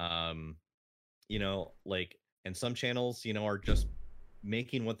 And some channels, are just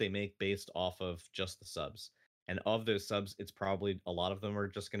making what they make based off of just the subs. And of those subs, it's probably a lot of them are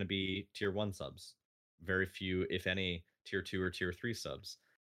just going to be tier 1 subs. Very few, if any, tier 2 or tier 3 subs.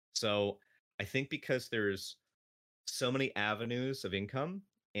 So I think because there's so many avenues of income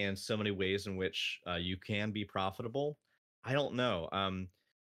and so many ways in which you can be profitable, I don't know.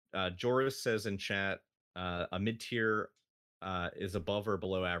 Joris says in chat, a mid-tier is above or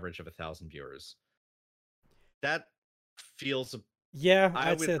below average of 1,000 viewers. That feels. Yeah,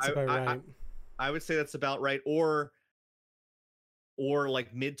 I'd say that's about right. I would say that's about right. Or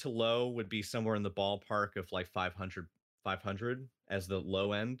like mid to low would be somewhere in the ballpark of like 500 as the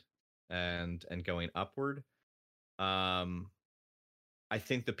low end, and going upward. I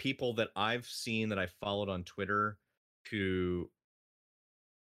think the people that I've seen that I followed on Twitter who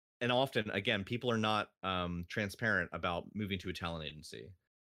and often again, people are not transparent about moving to a talent agency.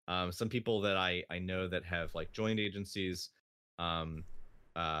 Some people that I know that have like joined agencies, um,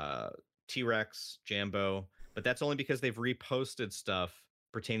 uh, T-Rex, Jambo, but that's only because they've reposted stuff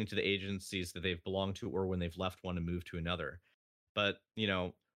pertaining to the agencies that they've belonged to, or when they've left one and moved to another. But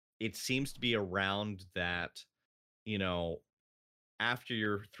it seems to be around that, you know, after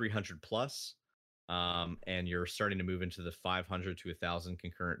you're 300 plus, and you're starting to move into the 500 to 1,000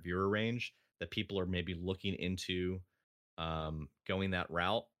 concurrent viewer range, that people are maybe looking into going that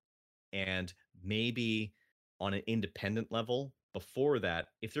route. And maybe on an independent level before that,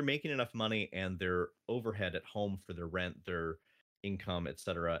 if they're making enough money and their overhead at home for their rent, their income,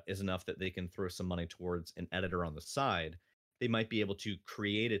 etc., is enough that they can throw some money towards an editor on the side, they might be able to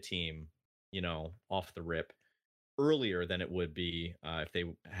create a team, off the rip earlier than it would be if they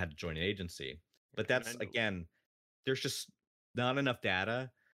had to join an agency. But And I that's, know, again, there's just not enough data,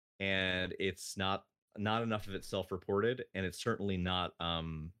 and it's not enough of it self-reported, and it's certainly not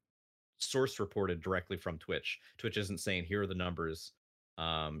source reported directly from Twitch. Twitch isn't saying here are the numbers,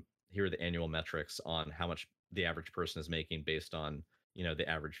 here are the annual metrics on how much the average person is making based on the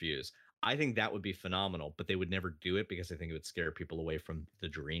average views. I think that would be phenomenal, but they would never do it because I think it would scare people away from the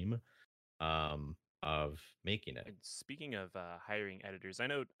dream of making it. and speaking of hiring editors, I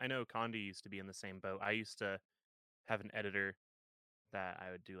know Condi used to be in the same boat. I used to have an editor that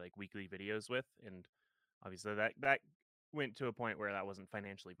I would do like weekly videos with, and obviously that went to a point where that wasn't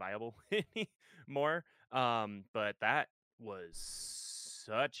financially viable anymore. But that was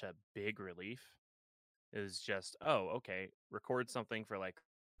such a big relief. It was just, oh, okay, record something for like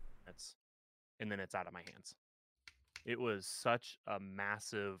minutes, and then it's out of my hands. It was such a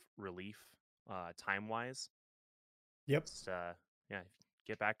massive relief, time wise. Yep. Just yeah,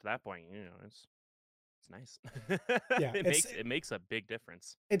 get back to that point. It's nice. Yeah, it makes a big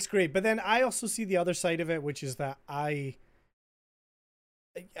difference. It's great. But then I also see the other side of it, which is that I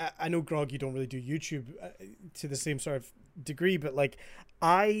know, Grog, you don't really do YouTube to the same sort of degree, but like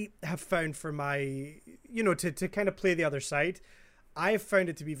I have found for my, to kind of play the other side, I have found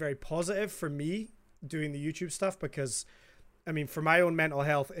it to be very positive for me doing the YouTube stuff, because I mean, for my own mental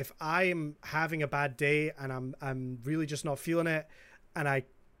health, if I'm having a bad day and I'm really just not feeling it, and I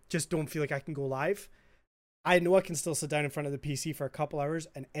just don't feel like I can go live, I know I can still sit down in front of the PC for a couple hours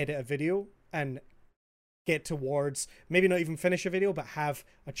and edit a video and get towards, maybe not even finish a video, but have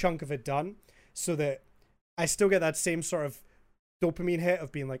a chunk of it done, so that I still get that same sort of dopamine hit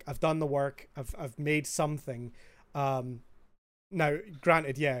of being like, I've done the work, I've made something. Now,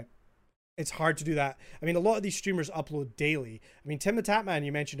 granted, yeah, it's hard to do that. I mean, a lot of these streamers upload daily. I mean, Tim the Tatman,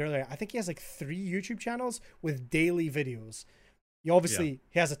 you mentioned earlier, I think he has like 3 YouTube channels with daily videos. He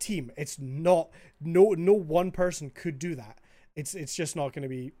has a team. It's not, no one person could do that. It's just not going to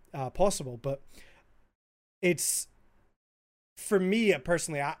be possible. But it's, for me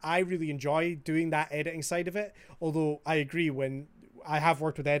personally, I really enjoy doing that editing side of it. Although I agree, when I have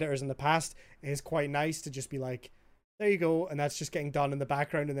worked with editors in the past, it is quite nice to just be like, there you go, and that's just getting done in the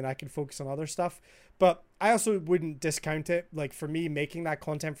background, and then I can focus on other stuff. But I also wouldn't discount it. Like, for me, making that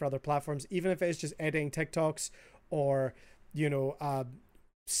content for other platforms, even if it's just editing TikToks, or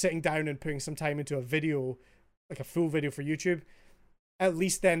sitting down and putting some time into a video, like a full video for YouTube, at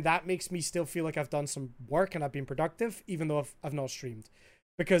least then that makes me still feel like I've done some work and I've been productive, even though I've not streamed.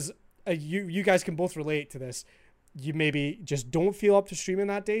 Because you guys can both relate to this. You maybe just don't feel up to streaming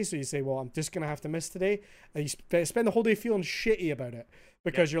that day, so you say, well, I'm just going to have to miss today. And you spend the whole day feeling shitty about it,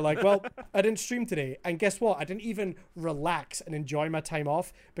 because you're like, well, I didn't stream today. And guess what? I didn't even relax and enjoy my time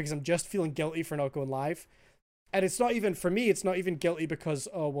off, because I'm just feeling guilty for not going live. And it's not even, for me, it's not even guilty because,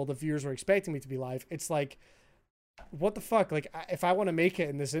 oh, well, the viewers were expecting me to be live. It's like, what the fuck? Like, if I want to make it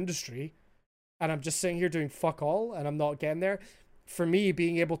in this industry and I'm just sitting here doing fuck all and I'm not getting there, for me,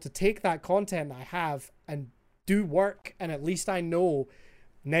 being able to take that content I have and do work, and at least I know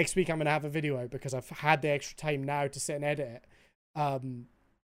next week I'm going to have a video out because I've had the extra time now to sit and edit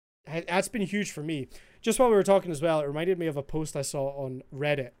it. That's been huge for me. Just while we were talking as well, it reminded me of a post I saw on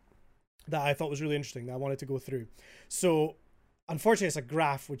Reddit that I thought was really interesting that I wanted to go through. So unfortunately, it's a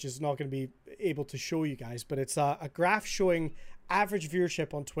graph, which is not going to be able to show you guys, but it's a graph showing average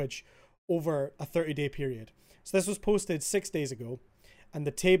viewership on Twitch over a 30-day period. So this was posted 6 days ago, and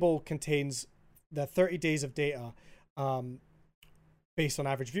the table contains the 30 days of data based on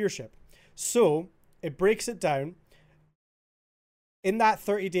average viewership. So it breaks it down. In that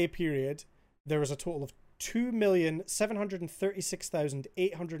 30-day period, there was a total of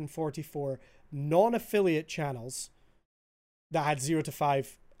 2,736,844 non-affiliate channels that had 0 to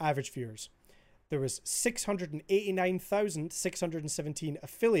 5 average viewers. there was 689,617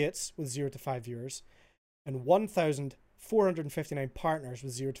 affiliates with 0 to 5 viewers and 1,459 partners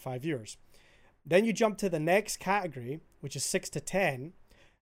with 0 to 5 viewers. Then you jump to the next category, which is 6 to 10.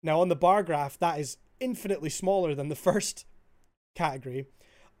 Now on the bar graph, that is infinitely smaller than the first category.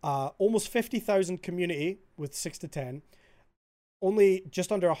 Almost 50,000 community with 6 to 10. Only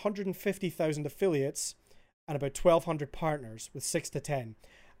just under 150,000 affiliates and about 1,200 partners with 6 to 10.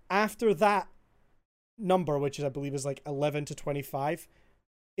 After that number, which is I believe is like 11 to 25,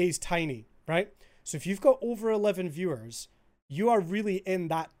 is tiny, right? So if you've got over 11 viewers, you are really in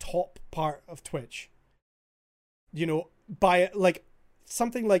that top part of Twitch. You know, by like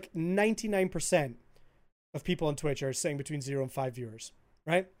something like 99% of people on Twitch are sitting between 0 and 5 viewers,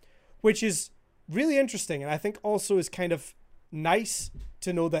 right? Which is really interesting, and I think also is kind of nice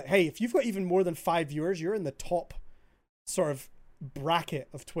to know that, hey, if you've got even more than 5 viewers, you're in the top sort of bracket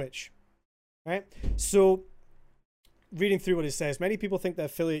of Twitch, right? So reading through what it says, many people think that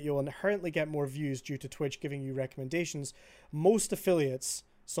affiliate you'll inherently get more views due to Twitch giving you recommendations. Most affiliates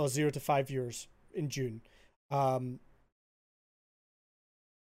saw 0 to 5 viewers in June. 70%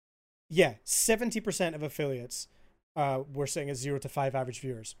 of affiliates were sitting at 0 to 5 average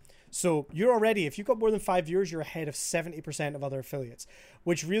viewers. So you're already, if you've got more than 5 viewers, you're ahead of 70% of other affiliates,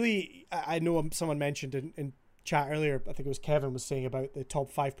 which really, I know someone mentioned in chat earlier, I think it was Kevin was saying about the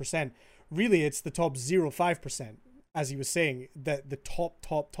top 5%. Really, it's the top 0.5%, as he was saying, that the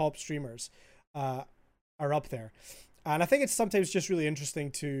top streamers are up there. And I think it's sometimes just really interesting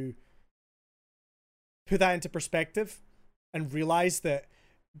to put that into perspective and realize that,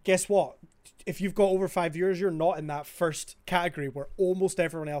 guess what? If you've got over 5 viewers, you're not in that first category where almost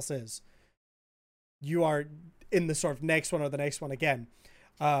everyone else is. You are in the sort of next one or the next one again.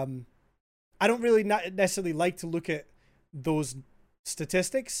 I don't really necessarily like to look at those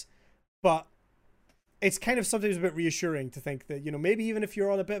statistics, but it's kind of sometimes a bit reassuring to think that, you know, maybe even if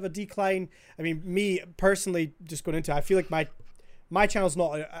you're on a bit of a decline, I mean, me personally, just going into it, I feel like my channel's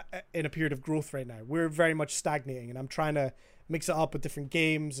not in a period of growth right now. We're very much stagnating, and I'm trying to mix it up with different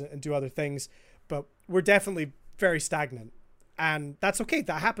games and do other things, but we're definitely very stagnant, and that's okay.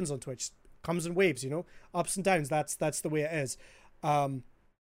 That happens on Twitch. Comes in waves, you know, ups and downs. That's the way it is.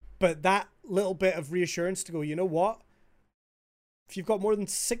 But that little bit of reassurance to go, you know what? If you've got more than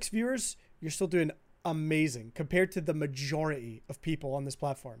 6 viewers, you're still doing amazing compared to the majority of people on this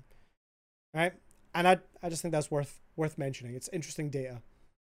platform, right? And I just think that's worth mentioning. It's interesting data.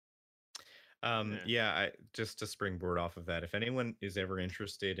 Just to springboard off of that, if anyone is ever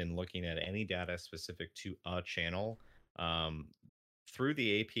interested in looking at any data specific to a channel, through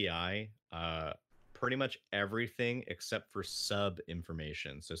the API, pretty much everything except for sub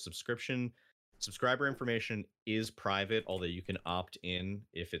information. So subscriber information is private, although you can opt in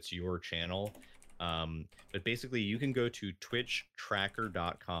if it's your channel. But basically you can go to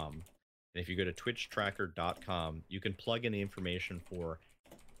twitchtracker.com. And if you go to twitchtracker.com, you can plug in the information for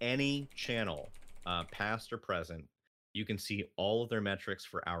any channel, past or present. You can see all of their metrics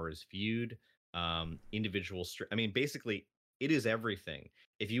for hours viewed, individual I mean, basically, it is everything.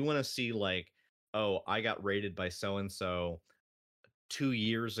 If you want to see, like, oh, I got rated by so-and-so 2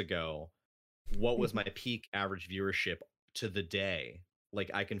 years ago, what was my peak average viewership to the day?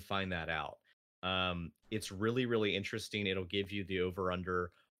 Like, I can find that out. It's really, really interesting. It'll give you the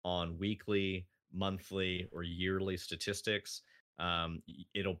over-under on weekly, monthly, or yearly statistics.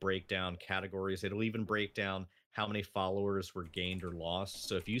 It'll break down categories. It'll even break down how many followers were gained or lost.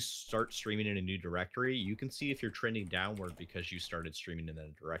 So if you start streaming in a new directory, you can see if you're trending downward because you started streaming in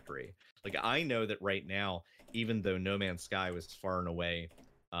that directory. Like, I know that right now, even though No Man's Sky was far and away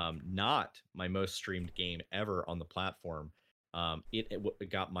not my most streamed game ever on the platform,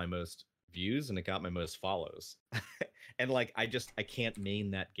 it got my most views and it got my most follows. And like, I can't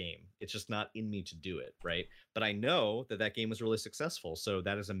main that game. It's just not in me to do it, right? But I know that game was really successful, so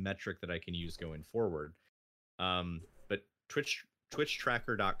that is a metric that I can use going forward. But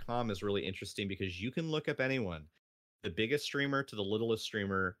twitchtracker.com is really interesting because you can look up anyone, the biggest streamer to the littlest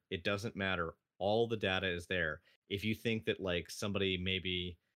streamer. It doesn't matter. All the data is there. If you think that like somebody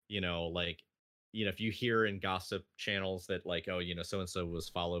maybe, if you hear in gossip channels that like, oh, so-and-so was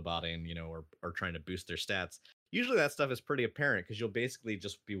follow botting, or trying to boost their stats, usually that stuff is pretty apparent because you'll basically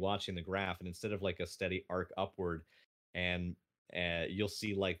just be watching the graph, and instead of like a steady arc upward, and you'll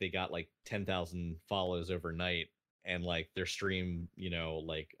see like they got like 10,000 follows overnight, and like their stream,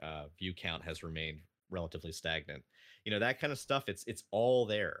 view count has remained relatively stagnant. That kind of stuff. It's all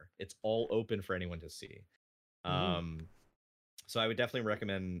there. It's all open for anyone to see. So I would definitely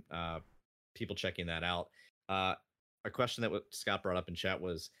recommend people checking that out. A question that Scott brought up in chat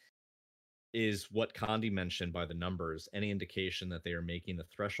was, is what Condi mentioned by the numbers, any indication that they are making the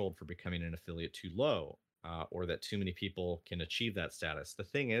threshold for becoming an affiliate too low, or that too many people can achieve that status. The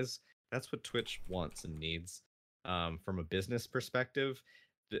thing is, that's what Twitch wants and needs. From a business perspective,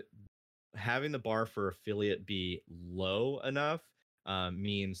 having the bar for affiliate be low enough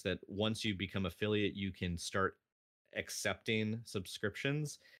means that once you become affiliate, you can start accepting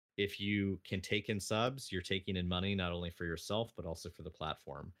subscriptions. If you can take in subs, you're taking in money not only for yourself but also for the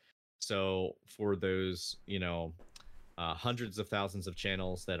platform. So for those, hundreds of thousands of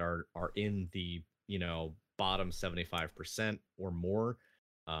channels that are in the bottom 75% or more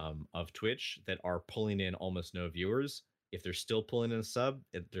of Twitch that are pulling in almost no viewers, if they're still pulling in a sub,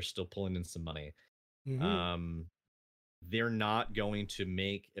 they're still pulling in some money. They're not going to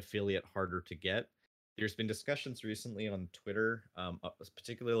make affiliate harder to get. There's been discussions recently on Twitter,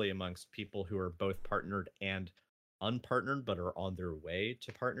 particularly amongst people who are both partnered and unpartnered, but are on their way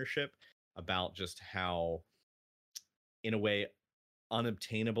to partnership, about just how, in a way,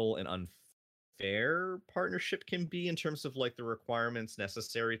 unobtainable and unfair partnership can be in terms of like the requirements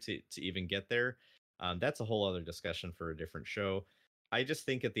necessary to even get there. That's a whole other discussion for a different show. I just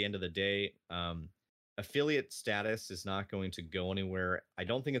think at the end of the day, affiliate status is not going to go anywhere. I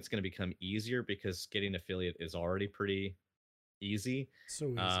don't think it's going to become easier because getting affiliate is already pretty easy. So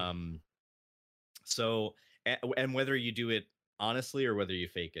easy. And whether you do it honestly or whether you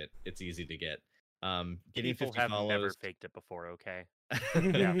fake it, it's easy to get. Getting People 50 have follows. never faked it before, okay?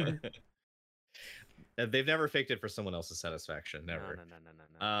 Never. They've never faked it for someone else's satisfaction. Never.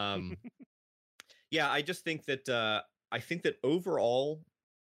 No. Yeah, I just think that overall,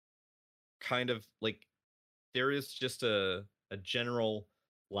 kind of like, there is just a general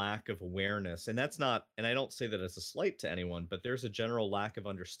lack of awareness, and that's not, and I don't say that as a slight to anyone, but there's a general lack of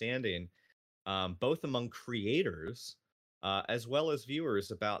understanding, both among creators as well as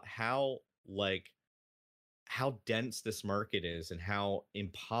viewers, about how dense this market is and how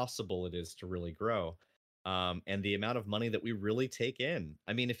impossible it is to really grow, and the amount of money that we really take in.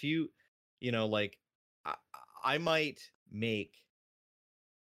 I mean, if I might make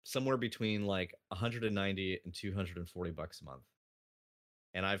somewhere between like 190 and 240 bucks a month,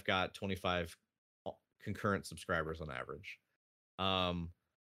 and I've got 25 concurrent subscribers on average.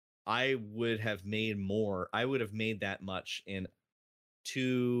 I would have made more. I would have made that much in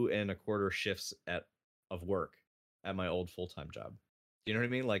 2.25 shifts of work at my old full-time job. You know what I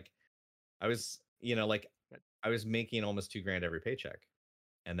mean? Like, I was, I was making almost $2,000 every paycheck,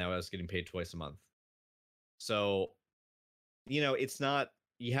 and now I was getting paid twice a month. So, it's not,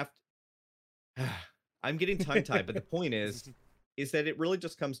 you have to, I'm getting tongue-tied, but the point is that it really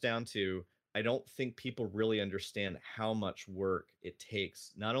just comes down to, I don't think people really understand how much work it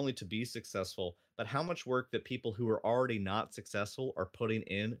takes, not only to be successful, but how much work that people who are already not successful are putting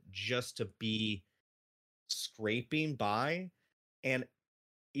in just to be scraping by. And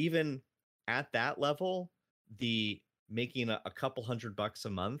even at that level, the making a couple $100 a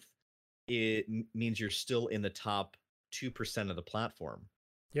month, it means you're still in the top 2% of the platform.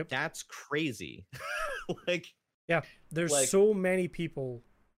 Yep. That's crazy. Yeah, there's so many people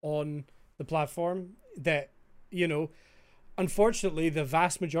on the platform that, unfortunately, the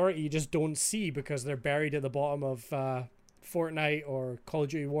vast majority you just don't see because they're buried at the bottom of Fortnite or Call of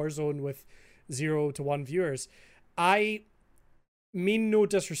Duty Warzone with 0 to 1 viewers. I mean no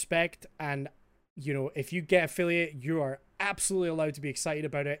disrespect, and if you get affiliate, you are absolutely allowed to be excited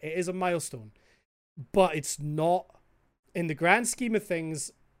about it. It is a milestone, but it's not, in the grand scheme of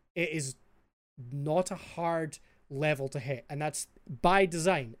things, it is not a hard level to hit, and that's by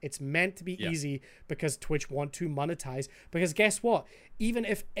design. It's meant to be easy because Twitch want to monetize. Because guess what? Even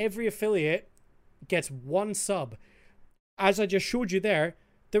if every affiliate gets 1 sub, as I just showed you there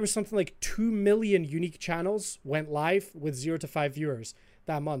was something like 2 million unique channels went live with 0 to 5 viewers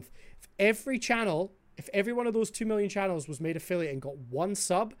that month. If every one of those 2 million channels was made affiliate and got 1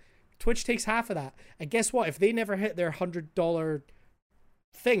 sub, Twitch takes half of that. And guess what? If they never hit their $100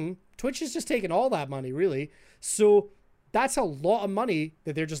 thing, Twitch is just taking all that money, really. So that's a lot of money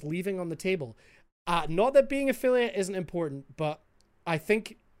that they're just leaving on the table. Not that being affiliate isn't important, but I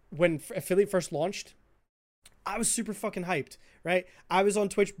think when affiliate first launched, I was super fucking hyped, right? I was on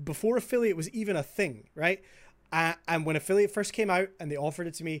Twitch before affiliate was even a thing, right? And when affiliate first came out and they offered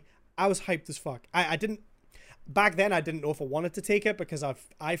it to me, I was hyped as fuck. Back then, I didn't know if I wanted to take it because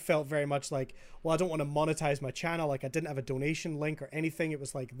I felt very much like, well, I don't want to monetize my channel. Like, I didn't have a donation link or anything. It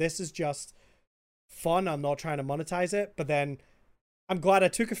was like, this is just fun. I'm not trying to monetize it. But then I'm glad I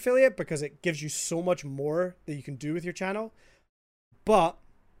took affiliate because it gives you so much more that you can do with your channel. But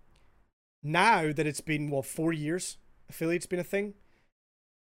now that it's been, 4 years, affiliate's been a thing,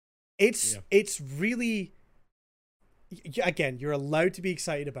 It's really, again, you're allowed to be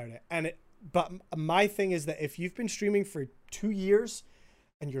excited about it, but my thing is that if you've been streaming for 2 years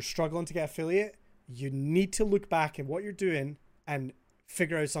and you're struggling to get affiliate, you need to look back at what you're doing and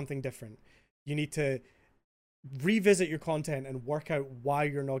figure out something different. You need to revisit your content and work out why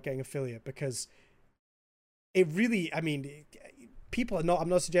you're not getting affiliate, because it really, I mean, people are not, I'm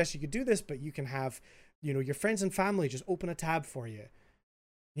not suggesting you could do this, but you can have, your friends and family just open a tab for you,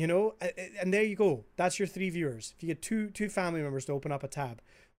 and there you go. That's your 3 viewers. If you get two family members to open up a tab,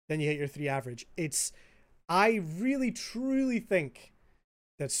 then you hit your 3 average. I really truly think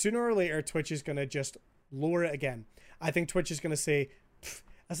that sooner or later Twitch is going to just lower it again. I think Twitch is going to say,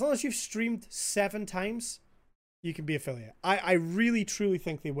 as long as you've streamed 7 times, you can be affiliate. I really truly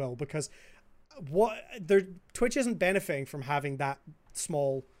think they will, because Twitch isn't benefiting from having that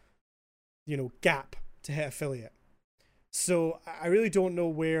small, gap to hit affiliate. So I really don't know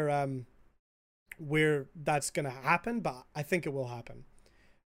where that's going to happen, but I think it will happen.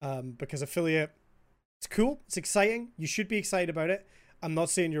 Because affiliate, it's cool, it's exciting. You should be excited about it. I'm not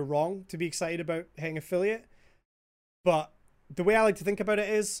saying you're wrong to be excited about hitting affiliate, but the way I like to think about it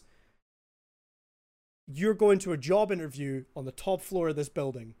is, you're going to a job interview on the top floor of this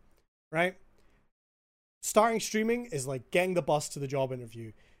building, right? Starting streaming is like getting the bus to the job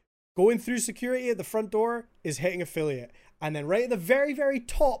interview. Going through security at the front door is hitting affiliate. And then right at the very, very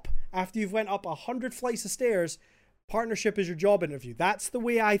top, after you've went up 100 flights of stairs, partnership is your job interview. That's the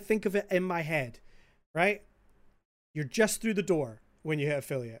way I think of it in my head, right? You're just through the door when you hit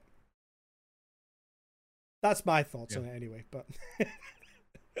affiliate. That's my thoughts on it anyway, but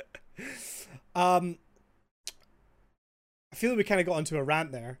I feel like we kind of got onto a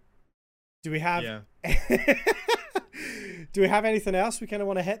rant there. Do we have do we have anything else we kind of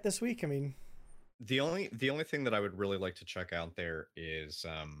want to hit this week? I mean, the only thing that I would really like to check out there is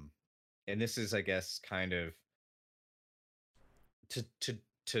and this is, I guess, kind of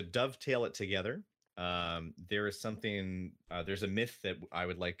to dovetail it together. There is something, there's a myth that I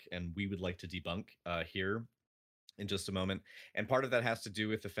would like, and we would like to debunk here in just a moment. And part of that has to do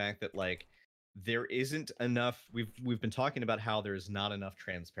with the fact that, like, there isn't enough, we've been talking about how there's not enough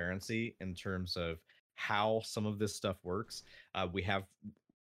transparency in terms of how some of this stuff works. We have,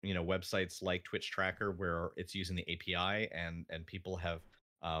 websites like Twitch Tracker where it's using the API, and people have,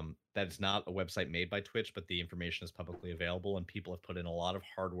 that is not a website made by Twitch, but the information is publicly available, and people have put in a lot of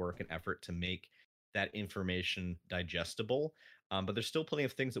hard work and effort to make that information digestible. But there's still plenty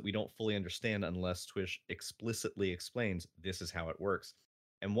of things that we don't fully understand unless Twitch explicitly explains this is how it works.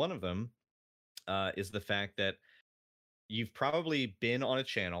 And one of them is the fact that you've probably been on a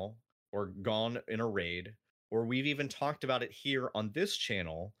channel or gone in a raid, or we've even talked about it here on this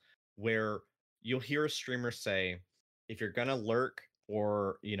channel, where you'll hear a streamer say, if you're gonna lurk,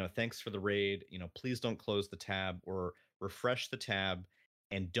 or thanks for the raid, please don't close the tab or refresh the tab,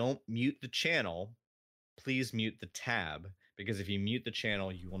 and don't mute the channel, please mute the tab, because if you mute the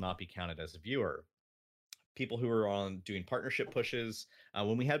channel, you will not be counted as a viewer. People who are on doing partnership pushes,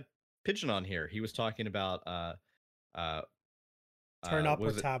 when we had Pigeon on here, he was talking about turn up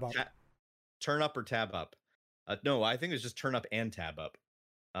or tab up. Turn up or tab up. No, I think it was just turn up and tab up.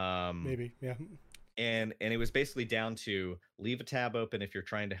 Maybe, yeah. And it was basically down to leave a tab open if you're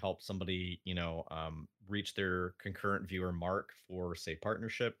trying to help somebody, reach their concurrent viewer mark for, say,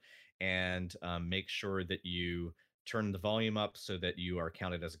 partnership, and make sure that you turn the volume up so that you are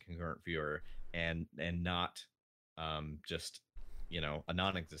counted as a concurrent viewer, and not just a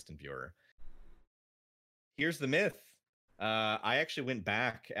non-existent viewer. Here's the myth. I actually went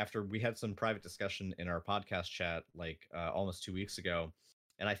back after we had some private discussion in our podcast chat, like almost 2 weeks ago,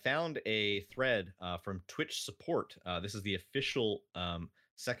 and I found a thread from Twitch support. This is the official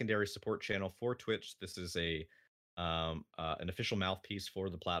secondary support channel for Twitch. This is an official mouthpiece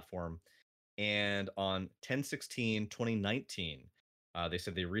for the platform. And on 10/16/2019, they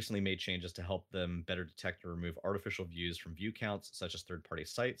said they recently made changes to help them better detect and remove artificial views from view counts, such as third-party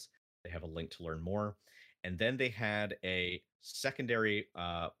sites. They have a link to learn more. And then they had a secondary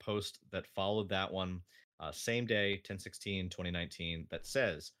post that followed that one, same day, 10/16/2019, that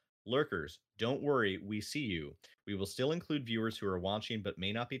says, lurkers, don't worry, we see you. We will still include viewers who are watching but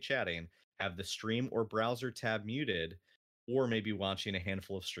may not be chatting, have the stream or browser tab muted, or maybe watching a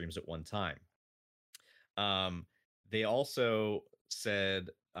handful of streams at one time. They also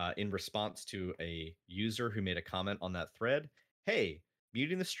said, in response to a user who made a comment on that thread, hey,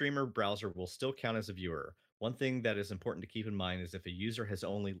 muting the streamer browser will still count as a viewer. One thing that is important to keep in mind is if a user has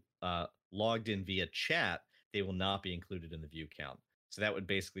only logged in via chat, they will not be included in the view count. So that would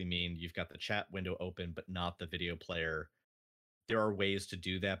basically mean you've got the chat window open, but not the video player there are ways to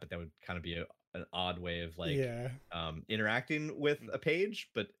do that, but that would kind of be an odd way of like Yeah. interacting with a page,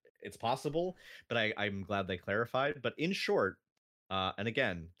 but it's possible. But I'm glad they clarified. But in short, and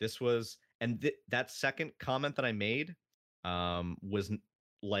again, this was that second comment that I made was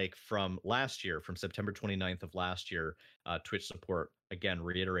like from last year, from September 29th of last year, Twitch support again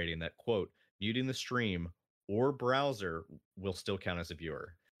reiterating that quote, muting the stream or browser will still count as a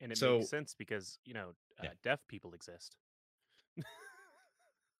viewer. And it So makes sense because, yeah, deaf people exist.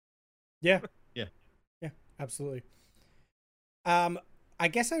 Yeah. yeah. Yeah, absolutely. I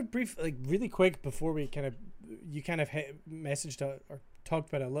guess I'd like really quick before we you kind of messaged or talked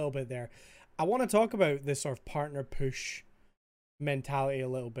about it a little bit there. I want to talk about this sort of partner push mentality a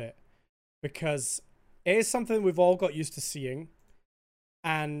little bit, because it is something we've all got used to seeing,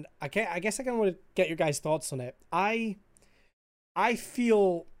 and I guess I kind of want to get your guys' thoughts on it. I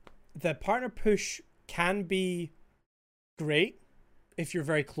feel that partner push can be great if you're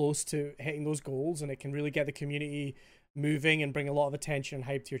very close to hitting those goals, and it can really get the community moving and bring a lot of attention and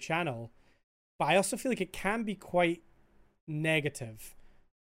hype to your channel. But I also feel like it can be quite negative.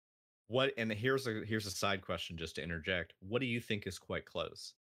 What, and here's a side question just to interject. What do you think is quite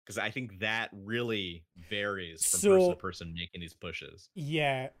close? Because I think that really varies from person to person making these pushes.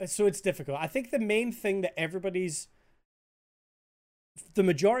 Yeah, so it's difficult. I think the main thing that the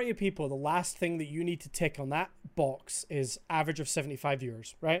majority of people, the last thing that you need to tick on that box is average of 75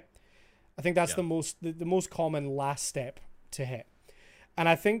 viewers, right? I think that's the most common last step to hit. And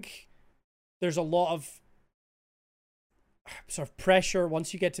I think there's a lot of sort of pressure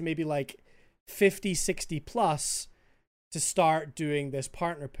once you get to maybe like 50, 60 plus to start doing this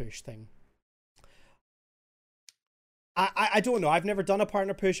partner push thing. I don't know. I've never done a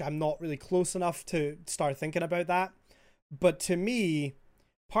partner push. I'm not really close enough to start thinking about that. But to me,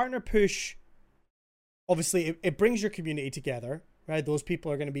 partner push, obviously, it brings your community together, right? Those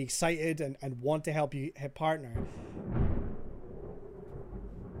people are going to be excited and want to help you hit partner.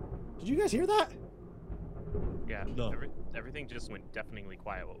 Did you guys hear that? Yeah. No. Everything just went deafeningly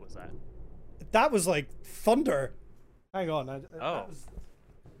quiet. What was that? That was like thunder. Hang on.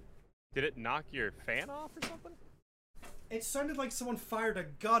 Did it knock your fan off or something? It sounded like someone fired a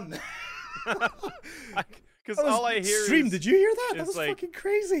gun. Because all I hear stream. is... Did you hear that? That it's was like- fucking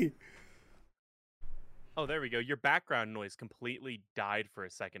crazy. Oh, there we go. Your background noise completely died for a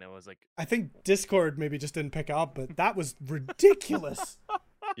second. It was like... I think Discord maybe just didn't pick up, but that was ridiculous.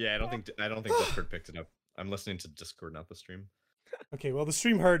 Yeah, I don't think Discord picked it up. I'm listening to Discord, not the stream. Okay, well the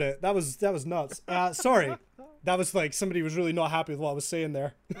stream heard it. That was nuts. Sorry, that was like somebody was really not happy with what I was saying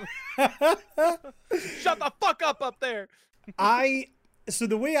there. Shut the fuck up there! So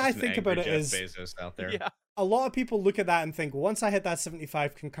the way I Just an think about it angry is, Jeff Bezos out there. Yeah. a lot of people look at that and think, once I hit that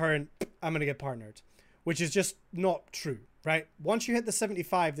 75 concurrent, I'm gonna get partnered, which is just not true, right? Once you hit the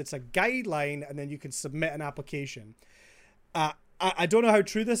 75, that's a guideline, and then you can submit an application. I don't know how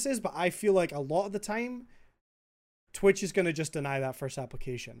true this is, but I feel like a lot of the time, Twitch is going to just deny that first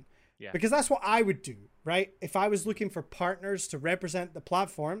application. Yeah. Because that's what I would do, right? If I was looking for partners to represent the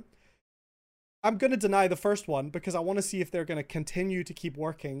platform, I'm going to deny the first one because I want to see if they're going to continue to keep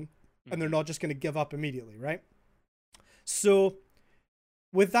working and they're not just going to give up immediately, right? So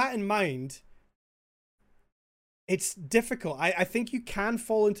with that in mind, it's difficult. I think you can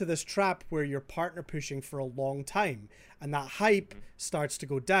fall into this trap where you're partner pushing for a long time and that hype starts to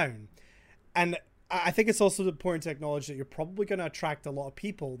go down. And I think it's also important to acknowledge that you're probably going to attract a lot of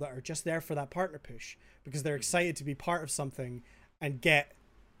people that are just there for that partner push because they're excited to be part of something and get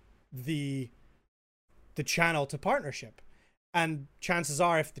the channel to partnership. And chances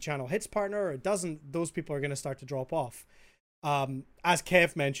are, if the channel hits partner or it doesn't, those people are going to start to drop off. As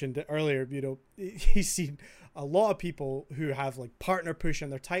Kev mentioned earlier, he's seen a lot of people who have like partner push in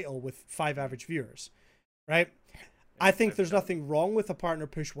their title with 5 average viewers, right? I think there's nothing wrong with a partner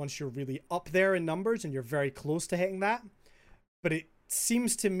push once you're really up there in numbers and you're very close to hitting that. But it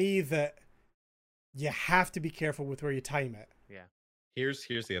seems to me that you have to be careful with where you time it. Yeah. Here's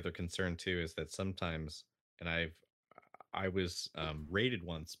the other concern too, is that sometimes, and I was rated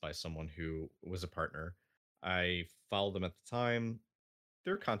once by someone who was a partner. I followed them at the time.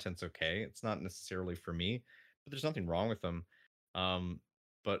 Their content's okay. It's not necessarily for me, but there's nothing wrong with them.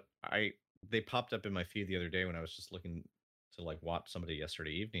 But they popped up in my feed the other day when I was just looking to like watch somebody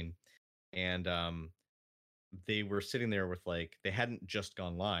yesterday evening, and they were sitting there with like, they hadn't just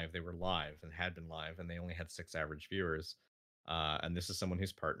gone live, they were live and had been live, and they only had 6 average viewers. And this is someone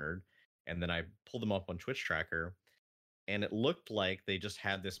who's partnered. And then I pulled them up on Twitch Tracker, and it looked like they just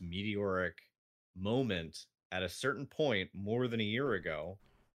had this meteoric moment at a certain point more than a year ago,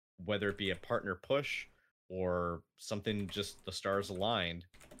 whether it be a partner push or something, just the stars aligned.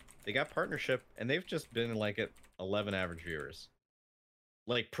 They got partnership, and they've just been like at 11 average viewers,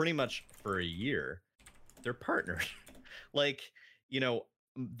 like pretty much for a year. They're partnered. Like, you know,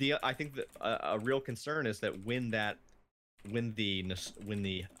 I think that a real concern is that when the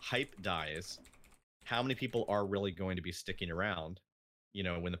hype dies, how many people are really going to be sticking around, you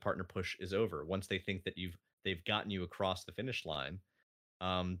know, when the partner push is over, once they think that they've gotten you across the finish line.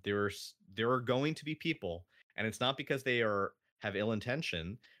 There are going to be people, and it's not because they have ill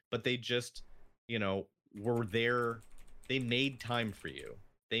intention, but they just, you know, were there. They made time for you.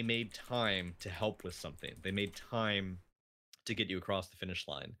 They made time to help with something. They made time to get you across the finish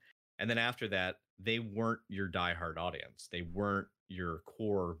line. And then after that, they weren't your diehard audience. They weren't your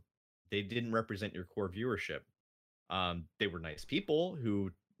core. They didn't represent your core viewership. They were nice people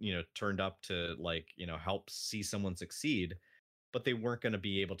who, you know, turned up to, like, you know, help see someone succeed, but they weren't going to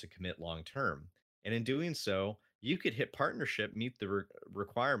be able to commit long term. And in doing so, you could hit partnership, meet the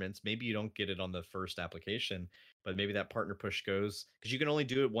requirements. Maybe you don't get it on the first application, but maybe that partner push goes, because you can only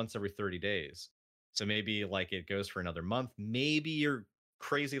do it once every 30 days. So maybe like it goes for another month. Maybe you're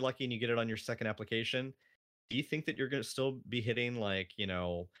crazy lucky and you get it on your second application. Do you think that you're going to still be hitting, like, you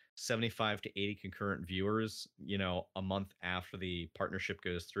know, 75 to 80 concurrent viewers, you know, a month after the partnership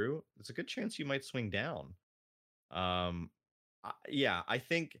goes through? There's a good chance you might swing down. Um, yeah, I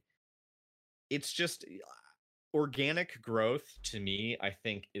think it's just organic growth to me, I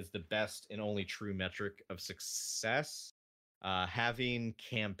think, is the best and only true metric of success. Having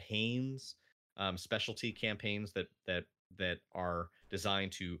campaigns, specialty campaigns that are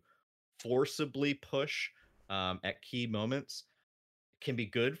designed to forcibly push at key moments can be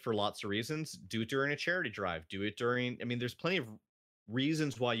good for lots of reasons. Do it during a charity drive. Do it during. I mean, there's plenty of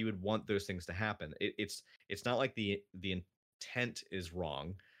reasons why you would want those things to happen. It's not like the intent is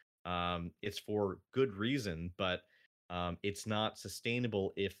wrong. It's for good reason, but it's not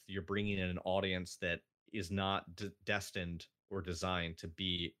sustainable if you're bringing in an audience that is not destined or designed to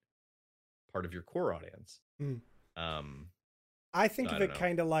be part of your core audience. Mm. Um, I think so of I it don't know.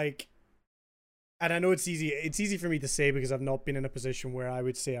 kind of like, and I know it's easy. It's easy for me to say because I've not been in a position where I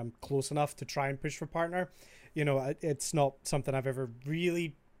would say I'm close enough to try and push for partner. You know, it's not something I've ever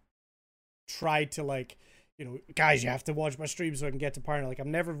really tried to, like, you know, guys, you have to watch my stream so I can get to partner. Like I've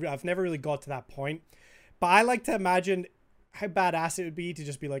never really got to that point. But I like to imagine how badass it would be to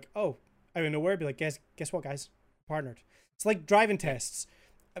just be like, oh, out of nowhere, be like, guess what, guys, partnered. It's like driving tests.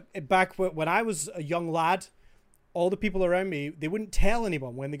 Back when I was a young lad, all the people around me, they wouldn't tell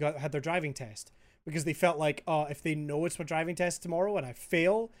anyone when they had their driving test, because they felt like, oh, if they know it's my driving test tomorrow and I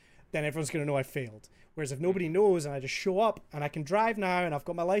fail, then everyone's going to know I failed. Whereas if nobody knows and I just show up and I can drive now and I've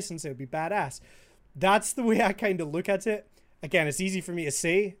got my license, it would be badass. That's the way I kind of look at it. Again, it's easy for me to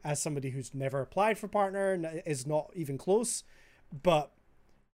say as somebody who's never applied for partner and is not even close, but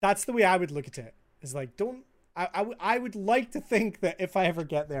that's the way I would look at it. It's like, I would like to think that if I ever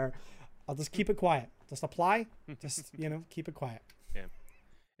get there, I'll just keep it quiet. Just apply. Just, you know, keep it quiet. Yeah.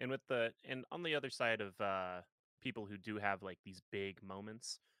 And on the other side of people who do have like these big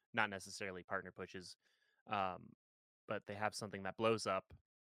moments, not necessarily partner pushes, but they have something that blows up,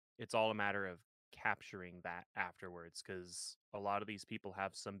 it's all a matter of capturing that afterwards, because a lot of these people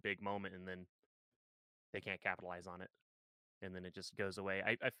have some big moment and then they can't capitalize on it, and then it just goes away.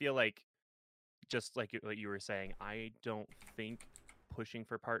 I feel like, just like what you were saying, I don't think pushing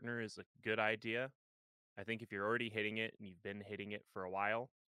for partner is a good idea. I think if you're already hitting it and you've been hitting it for a while,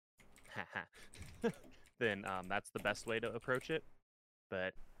 then that's the best way to approach it.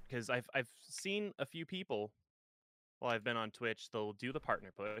 But because I've seen a few people while I've been on Twitch, they'll do the partner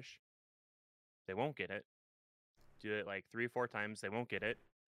push, they won't get it. Do it like 3 or 4 times, they won't get it,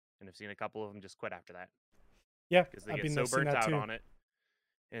 and I've seen a couple of them just quit after that. Yeah, because they get so burnt out on it,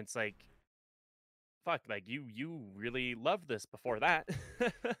 and it's like, fuck, like you really loved this before that,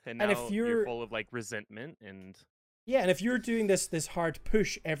 and now if you're full of like resentment and yeah, and if you're doing this hard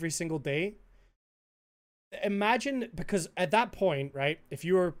push every single day, imagine, because at that point, right, if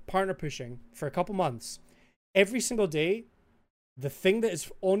you were partner pushing for a couple months, every single day, the thing that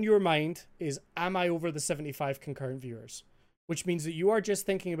is on your mind is, am I over the 75 concurrent viewers? Which means that you are just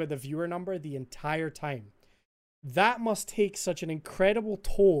thinking about the viewer number the entire time. That must take such an incredible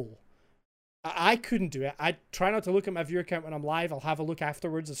toll. I couldn't do it. I try not to look at my viewer count when I'm live. I'll have a look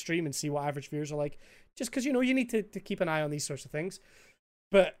afterwards of stream and see what average viewers are like, just because, you know, you need to keep an eye on these sorts of things.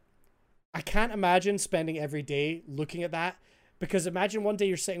 But I can't imagine spending every day looking at that, because imagine one day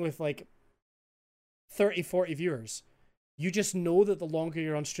you're sitting with like 30, 40 viewers. You just know that the longer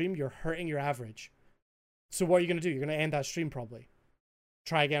you're on stream, you're hurting your average. So what are you going to do? You're going to end that stream probably.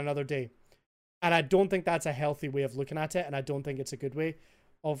 Try again another day. And I don't think that's a healthy way of looking at it, and I don't think it's a good way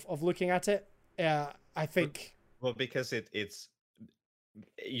of looking at it. I think Well, because it's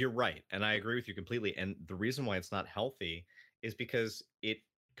you're right, and I agree with you completely. And the reason why it's not healthy is because it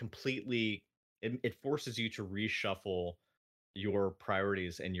forces you to reshuffle your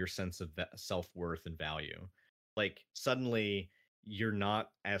priorities and your sense of self-worth and value. Like suddenly you're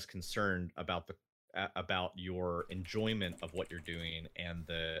not as concerned about about your enjoyment of what you're doing and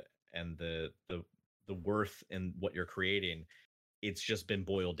the worth in what you're creating. It's just been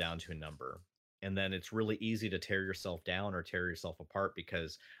boiled down to a number. And then it's really easy to tear yourself down or tear yourself apart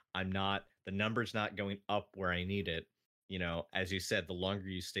because the number's not going up where I need it. You know, as you said, the longer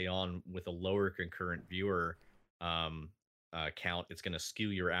you stay on with a lower concurrent viewer um, count, it's going to skew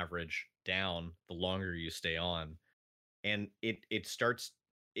your average down the longer you stay on. And it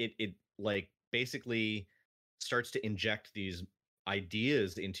like basically starts to inject these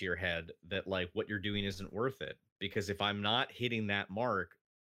ideas into your head that like what you're doing isn't worth it, because if I'm not hitting that mark,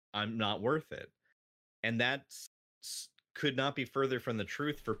 I'm not worth it. And could not be further from the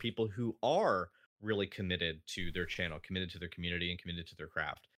truth for people who are really committed to their channel, committed to their community, and committed to their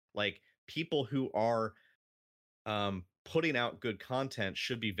craft. Like people who are putting out good content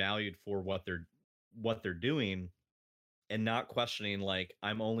should be valued for what they're doing, and not questioning like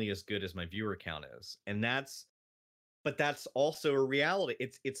I'm only as good as my viewer count is. And that's also a reality.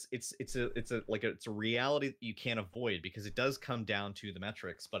 It's a reality that you can't avoid, because it does come down to the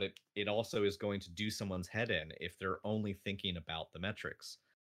metrics, but it also is going to do someone's head in if they're only thinking about the metrics.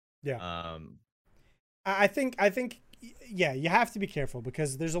 yeah. Um I think yeah, you have to be careful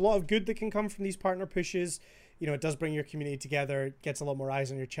because there's a lot of good that can come from these partner pushes. You know, it does bring your community together, it gets a lot more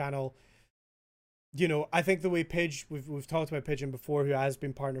eyes on your channel. You know, I think the way Pidge, we've talked about Pigeon before, who has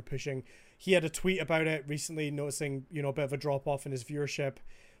been partner pushing. He had a tweet about it recently, noticing, you know, a bit of a drop off in his viewership,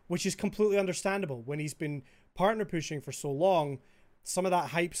 which is completely understandable. When he's been partner pushing for so long, some of that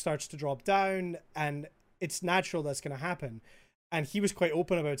hype starts to drop down, and it's natural that's going to happen. And he was quite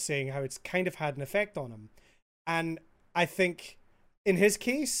open about saying how it's kind of had an effect on him. And I think in his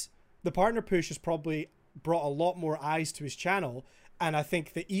case, the partner push has probably brought a lot more eyes to his channel. And I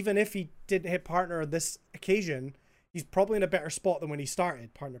think that even if he didn't hit partner on this occasion, he's probably in a better spot than when he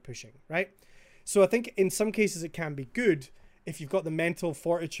started partner pushing, right? So I think in some cases it can be good if you've got the mental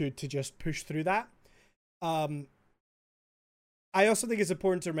fortitude to just push through that. I also think it's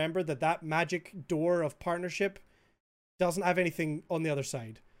important to remember that that magic door of partnership doesn't have anything on the other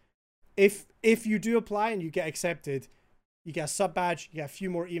side. If you do apply and you get accepted, you get a sub badge, you get a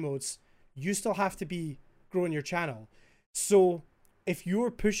few more emotes, you still have to be growing your channel. So if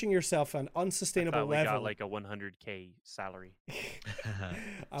you're pushing yourself at an unsustainable I thought we level, got like a 100K salary.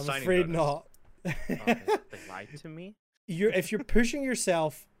 I'm Signing afraid bonus. not. Oh, they lied to me. If you're pushing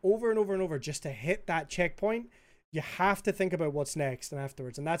yourself over and over and over just to hit that checkpoint, you have to think about what's next and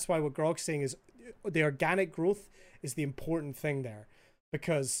afterwards. And that's why what Grog's saying is the organic growth is the important thing there,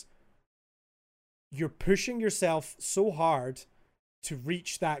 because you're pushing yourself so hard to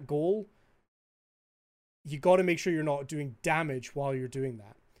reach that goal. You got to make sure you're not doing damage while you're doing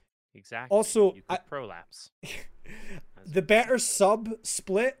that. Exactly. Also, you could prolapse. the better sub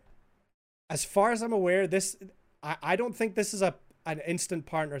split, as far as I'm aware, I don't think this is an instant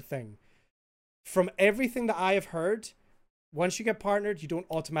partner thing. From everything that I have heard, once you get partnered, you don't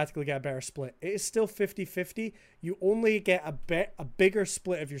automatically get a better split. It is still 50-50. You only get a bigger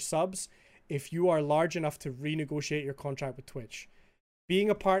split of your subs if you are large enough to renegotiate your contract with Twitch. Being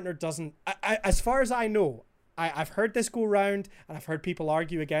a partner doesn't... as far as I know, I've heard this go round, and I've heard people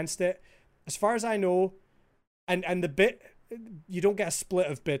argue against it. As far as I know, and the bit... You don't get a split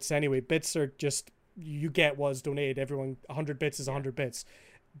of bits anyway. Bits are just... You get what's donated. Everyone... 100 bits is 100 bits.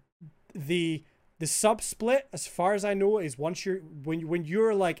 The sub split, as far as I know, is once you're... When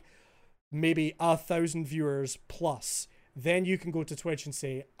you're like maybe 1,000 viewers plus, then you can go to Twitch and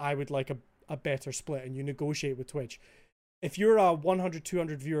say, I would like a better split, and you negotiate with Twitch. If you're a 100,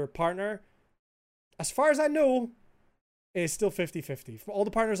 200 viewer partner, as far as I know, it's still 50-50. For all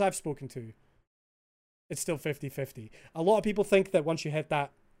the partners I've spoken to, it's still 50-50. A lot of people think that once you hit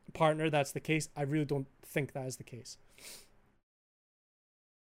that partner, that's the case. I really don't think that is the case.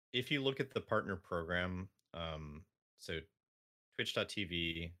 If you look at the partner program, so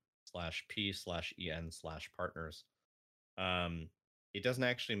twitch.tv/p/en/partners, it doesn't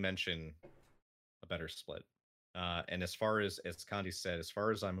actually mention a better split. And as far as Condi said, as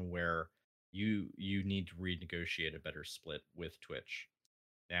far as I'm aware, you need to renegotiate a better split with Twitch.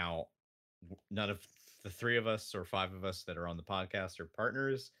 Now, none of the three of us or five of us that are on the podcast are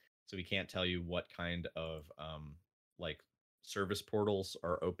partners, so we can't tell you what kind of like service portals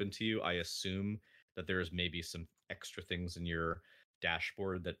are open to you, I assume that there's maybe some extra things in your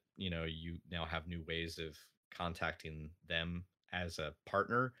dashboard that, you now have new ways of contacting them as a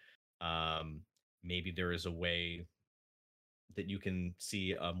partner. Um, Maybe there is a way that you can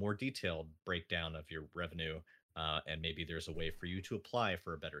see a more detailed breakdown of your revenue, and maybe there's a way for you to apply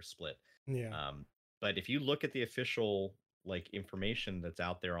for a better split. Yeah. But if you look at the official information that's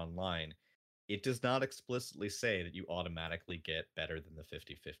out there online, it does not explicitly say that you automatically get better than the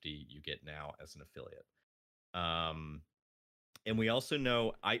 50-50 you get now as an affiliate. And we also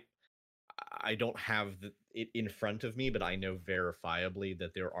know, I don't have it in front of me, but I know verifiably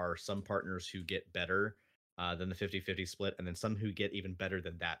that there are some partners who get better than the 50-50 split, and then some who get even better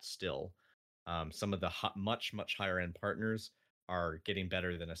than that still. Some of the much, much higher end partners are getting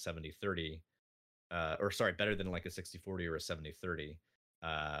better than a 70-30, or sorry, better than like a 60-40 or a 70-30.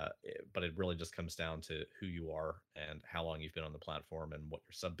 But it really just comes down to who you are and how long you've been on the platform and what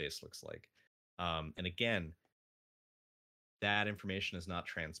your sub base looks like. And again, that information is not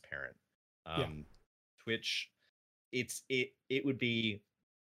transparent. Yeah. Twitch, it would be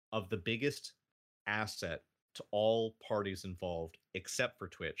of the biggest asset to all parties involved except for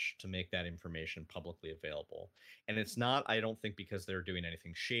Twitch to make that information publicly available. And it's not, I don't think, because they're doing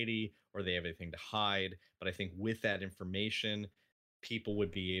anything shady or they have anything to hide, but I think with that information, people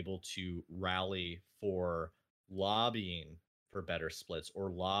would be able to rally for lobbying for better splits or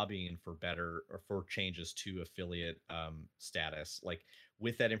lobbying for better or for changes to affiliate status. Like,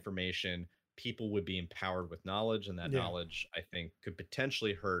 with that information, people would be empowered with knowledge, and that knowledge, I think, could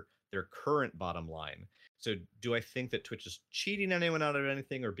potentially hurt their current bottom line. So do I think that Twitch is cheating anyone out of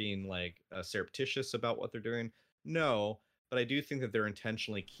anything or being surreptitious about what they're doing? No, but I do think that they're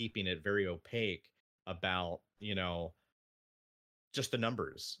intentionally keeping it very opaque about, just the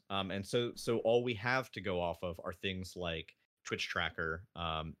numbers. And so all we have to go off of are things like Twitch Tracker,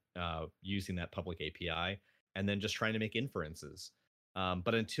 using that public API, and then just trying to make inferences.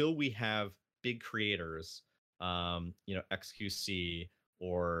 But until we have big creators, XQC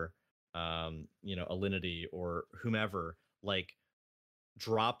or Alinity or whomever,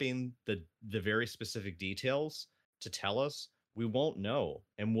 dropping the very specific details to tell us, we won't know,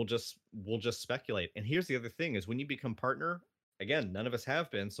 and we'll just speculate. And here's the other thing: is when you become partner, again, none of us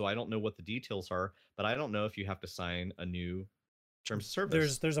have been, so I don't know what the details are, but I don't know if you have to sign a new terms of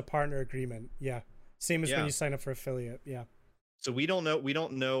service. There's a partner agreement. Yeah. Same as when you sign up for affiliate. Yeah. So we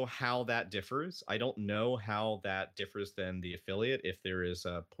don't know how that differs. I don't know how that differs than the affiliate, if there is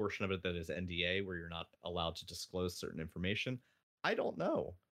a portion of it that is NDA where you're not allowed to disclose certain information. I don't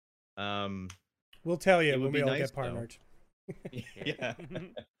know. We'll tell you when we all get partnered. Yeah.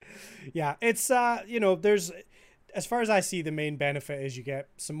 Yeah, it's there's, as far as I see, the main benefit is you get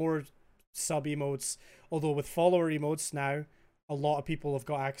some more sub emotes, although with follower emotes now, a lot of people have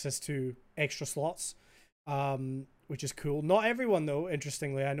got access to extra slots, which is cool. Not everyone, though,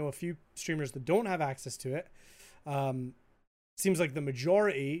 interestingly. I know a few streamers that don't have access to it. Seems like the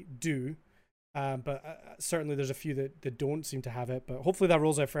majority do, but certainly there's a few that don't seem to have it. But hopefully that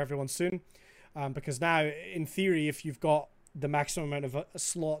rolls out for everyone soon, because now, in theory, if you've got the maximum amount of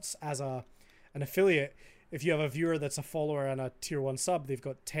slots as an affiliate, if you have a viewer that's a follower and a tier 1 sub, they've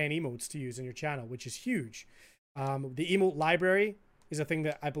got 10 emotes to use in your channel, which is huge. The emote library is a thing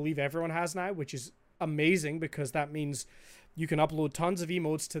that I believe everyone has now, which is amazing, because that means you can upload tons of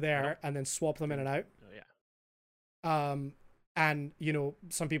emotes to there and then swap them in and out. And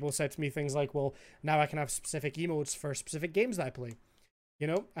some people said to me things like, well, now I can have specific emotes for specific games that I play.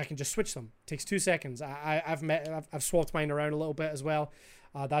 I can just switch them. It takes 2 seconds. I've swapped mine around a little bit as well.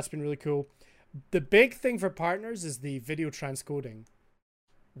 That's been really cool. The big thing for partners is the video transcoding,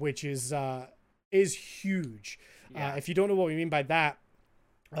 which is huge. Yeah. If you don't know what we mean by that,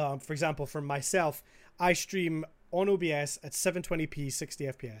 for example, for myself, I stream on OBS at 720p 60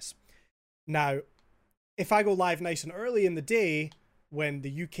 FPS. Now, if I go live nice and early in the day when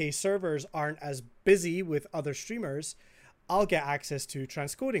the UK servers aren't as busy with other streamers, I'll get access to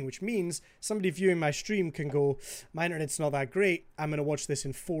transcoding, which means somebody viewing my stream can go, my internet's not that great, I'm going to watch this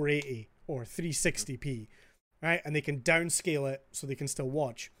in 480 or 360p, right? And they can downscale it so they can still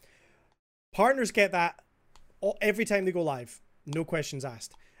watch. Partners get that every time they go live, no questions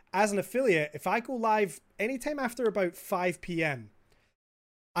asked. As an affiliate, if I go live anytime after about 5 p.m.,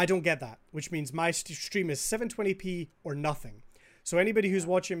 I don't get that, which means my stream is 720p or nothing. So anybody who's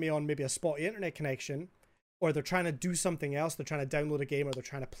watching me on maybe a spotty internet connection, or they're trying to do something else, they're trying to download a game, or they're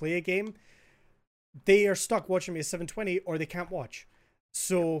trying to play a game, they are stuck watching me at 720 or they can't watch.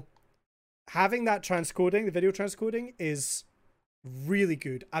 So having that transcoding, the video transcoding, is really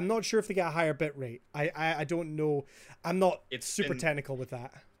good. I'm not sure if they get a higher bit rate. I don't know. I'm not super technical with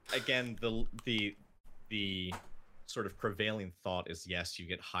that. Again, the sort of prevailing thought is yes, you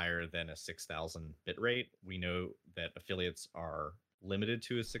get higher than a 6,000 bit rate. We know that affiliates are limited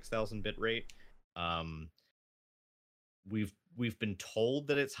to a 6,000 bit rate. We've been told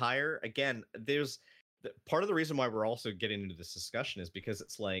that it's higher. Again, there's part of the reason why we're also getting into this discussion is because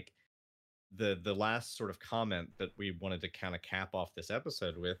it's like the last sort of comment that we wanted to kind of cap off this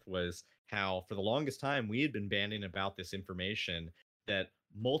episode with was how for the longest time we had been bandying about this information that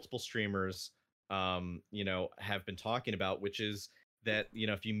multiple streamers have been talking about, which is that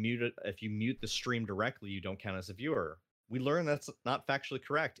if you mute the stream directly, you don't count as a viewer. We learned that's not factually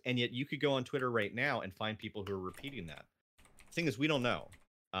correct, and yet you could go on Twitter right now and find people who are repeating that. The thing is, we don't know.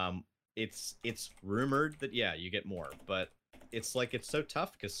 It's rumored that you get more, but it's like it's so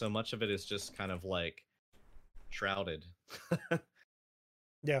tough because so much of it is just kind of like shrouded.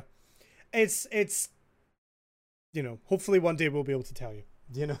 Yeah, it's hopefully one day we'll be able to tell you.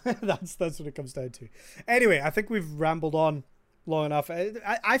 That's what it comes down to. Anyway, I think we've rambled on long enough.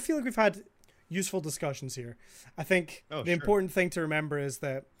 I feel like we've had useful discussions here. I think the important thing to remember is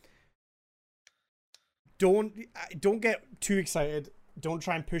that don't get too excited. Don't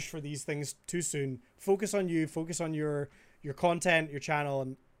try and push for these things too soon. Focus on you. Focus on your content, your channel,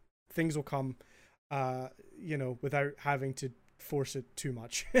 and things will come. Without having to force it too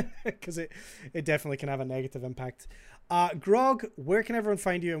much, because it definitely can have a negative impact. Grog, where can everyone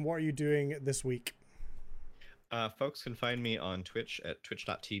find you and what are you doing this week? Folks can find me on Twitch at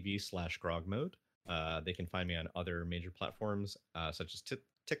twitch.tv/grogmode. They can find me on other major platforms such as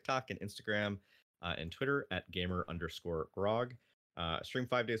TikTok and Instagram and Twitter at gamer_grog. Stream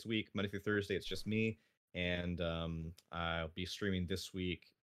 5 days a week, Monday through Thursday. It's just me. And I'll be streaming this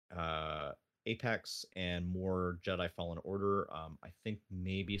week Apex and more Jedi Fallen Order. I think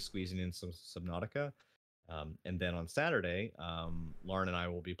maybe squeezing in some Subnautica. And then on Saturday, Lauren and I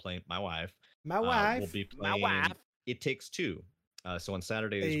will be playing, my wife will be playing It Takes Two. So on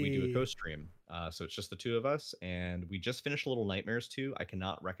Saturdays, we do a co-stream. So it's just the two of us, and we just finished Little Nightmares 2. I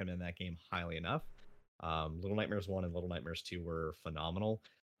cannot recommend that game highly enough. Little Nightmares 1 and Little Nightmares 2 were phenomenal.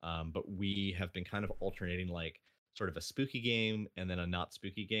 But we have been kind of alternating like sort of a spooky game and then a not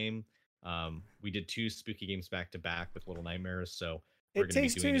spooky game. We did 2 spooky games back to back with Little Nightmares, so It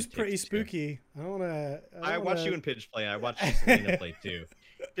Takes Two is pretty spooky. I watched you and Pidge play. I watched Selena play too.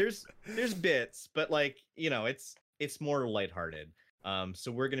 There's bits, but like it's more lighthearted.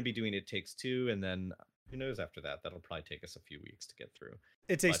 So we're gonna be doing It Takes Two, and then who knows after that? That'll probably take us a few weeks to get through.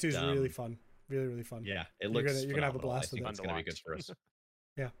 It Takes Two is really fun, really fun. Yeah, it looks. You're gonna have a blast with it. It's gonna be good for us.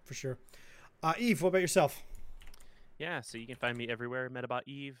 Yeah, for sure. Eve, what about yourself? Yeah, so you can find me everywhere, Metabot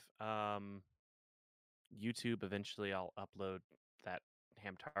Eve. YouTube, eventually I'll upload that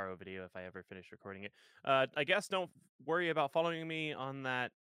Hamtaro video if I ever finish recording it. I guess don't worry about following me on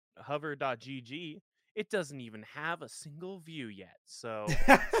that hover.gg. It doesn't even have a single view yet, so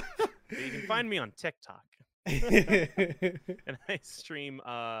you can find me on TikTok. And I stream,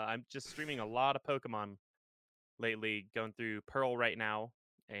 I'm just streaming a lot of Pokemon lately, going through Pearl right now.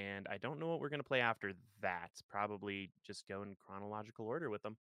 And I don't know what we're going to play after that. Probably just go in chronological order with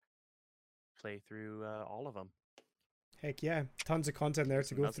them. Play through all of them. Heck yeah. Tons of content there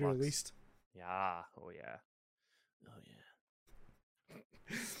to go through at least. Yeah. Oh, yeah. Oh,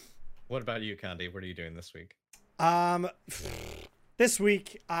 yeah. What about you, Condi? What are you doing this week? This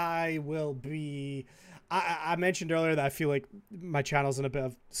week I will be... I mentioned earlier that I feel like my channel's in a bit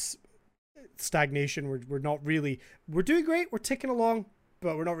of stagnation. We're not really... We're doing great. We're ticking along,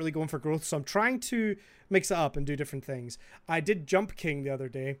 but we're not really going for growth. So I'm trying to mix it up and do different things. I did Jump King the other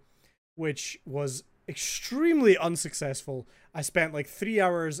day, which was extremely unsuccessful. I spent like 3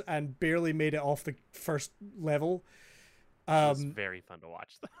 hours and barely made it off the first level. It was very fun to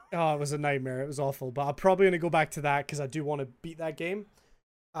watch, though. Oh, it was a nightmare. It was awful. But I'm probably going to go back to that because I do want to beat that game.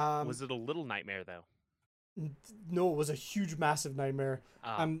 Was it a little nightmare, though? No, it was a huge, massive nightmare.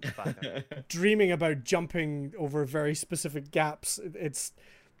 Oh, I'm dreaming about jumping over very specific gaps.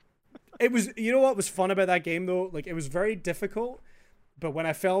 It was, you know what was fun about that game though? Like, it was very difficult, but when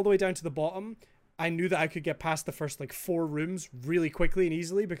I fell all the way down to the bottom, I knew that I could get past the first like 4 rooms really quickly and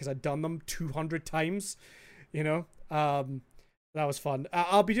easily because I'd done them 200 times, you know? That was fun.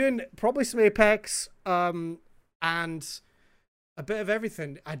 I'll be doing probably some Apex, and a bit of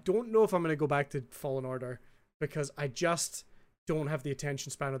everything. I don't know if I'm going to go back to Fallen Order because I just don't have the attention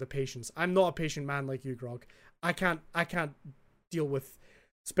span or the patience. I'm not a patient man like you, Grog. I can't deal with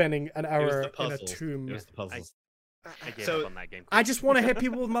spending an hour in a tomb. It was the puzzles. I gave up on that game. I just want to hit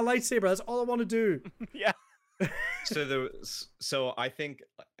people with my lightsaber. That's all I want to do. Yeah. So I think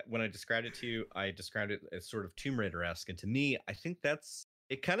when I described it to you, I described it as sort of Tomb Raider-esque, and to me, I think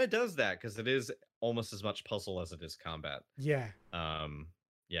it kind of does that because it is almost as much puzzle as it is combat. Yeah.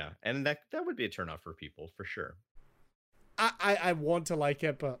 Yeah, and that would be a turnoff for people for sure. I want to like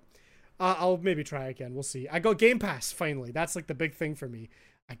it, but I'll maybe try again. We'll see. I got Game Pass finally. That's like the big thing for me.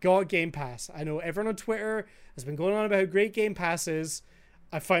 I got Game Pass. I know everyone on Twitter has been going on about how great Game Pass is.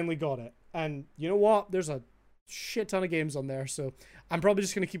 I finally got it. And you know what? There's a shit ton of games on there. So I'm probably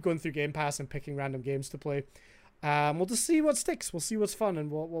just going to keep going through Game Pass and picking random games to play. We'll just see what sticks. We'll see what's fun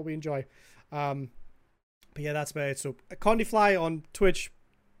and what we enjoy. But yeah, that's about it. So Condyfly on Twitch,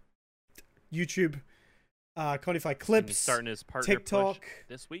 YouTube, Condyfly Clips, starting his partner TikTok push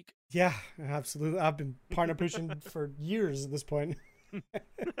this week. Yeah, absolutely. I've been partner pushing for years at this point.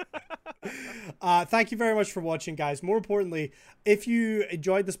 Thank you very much for watching, guys. More importantly, if you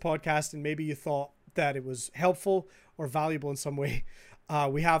enjoyed this podcast and maybe you thought that it was helpful or valuable in some way,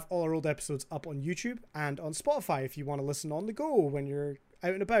 we have all our old episodes up on YouTube and on Spotify if you want to listen on the go when you're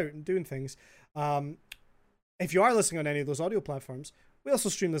out and about and doing things. If you are listening on any of those audio platforms, we also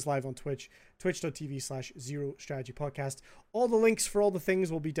stream this live on Twitch, twitch.tv/Zero Strategy Podcast. All the links for all the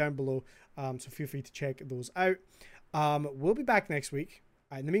things will be down below, so feel free to check those out. We'll be back next week.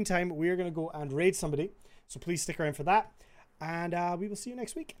 In the meantime, we are going to go and raid somebody, so please stick around for that, and we will see you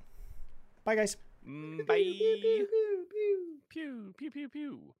next week. Bye, guys. Bye. Pew, pew, pew,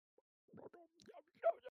 pew.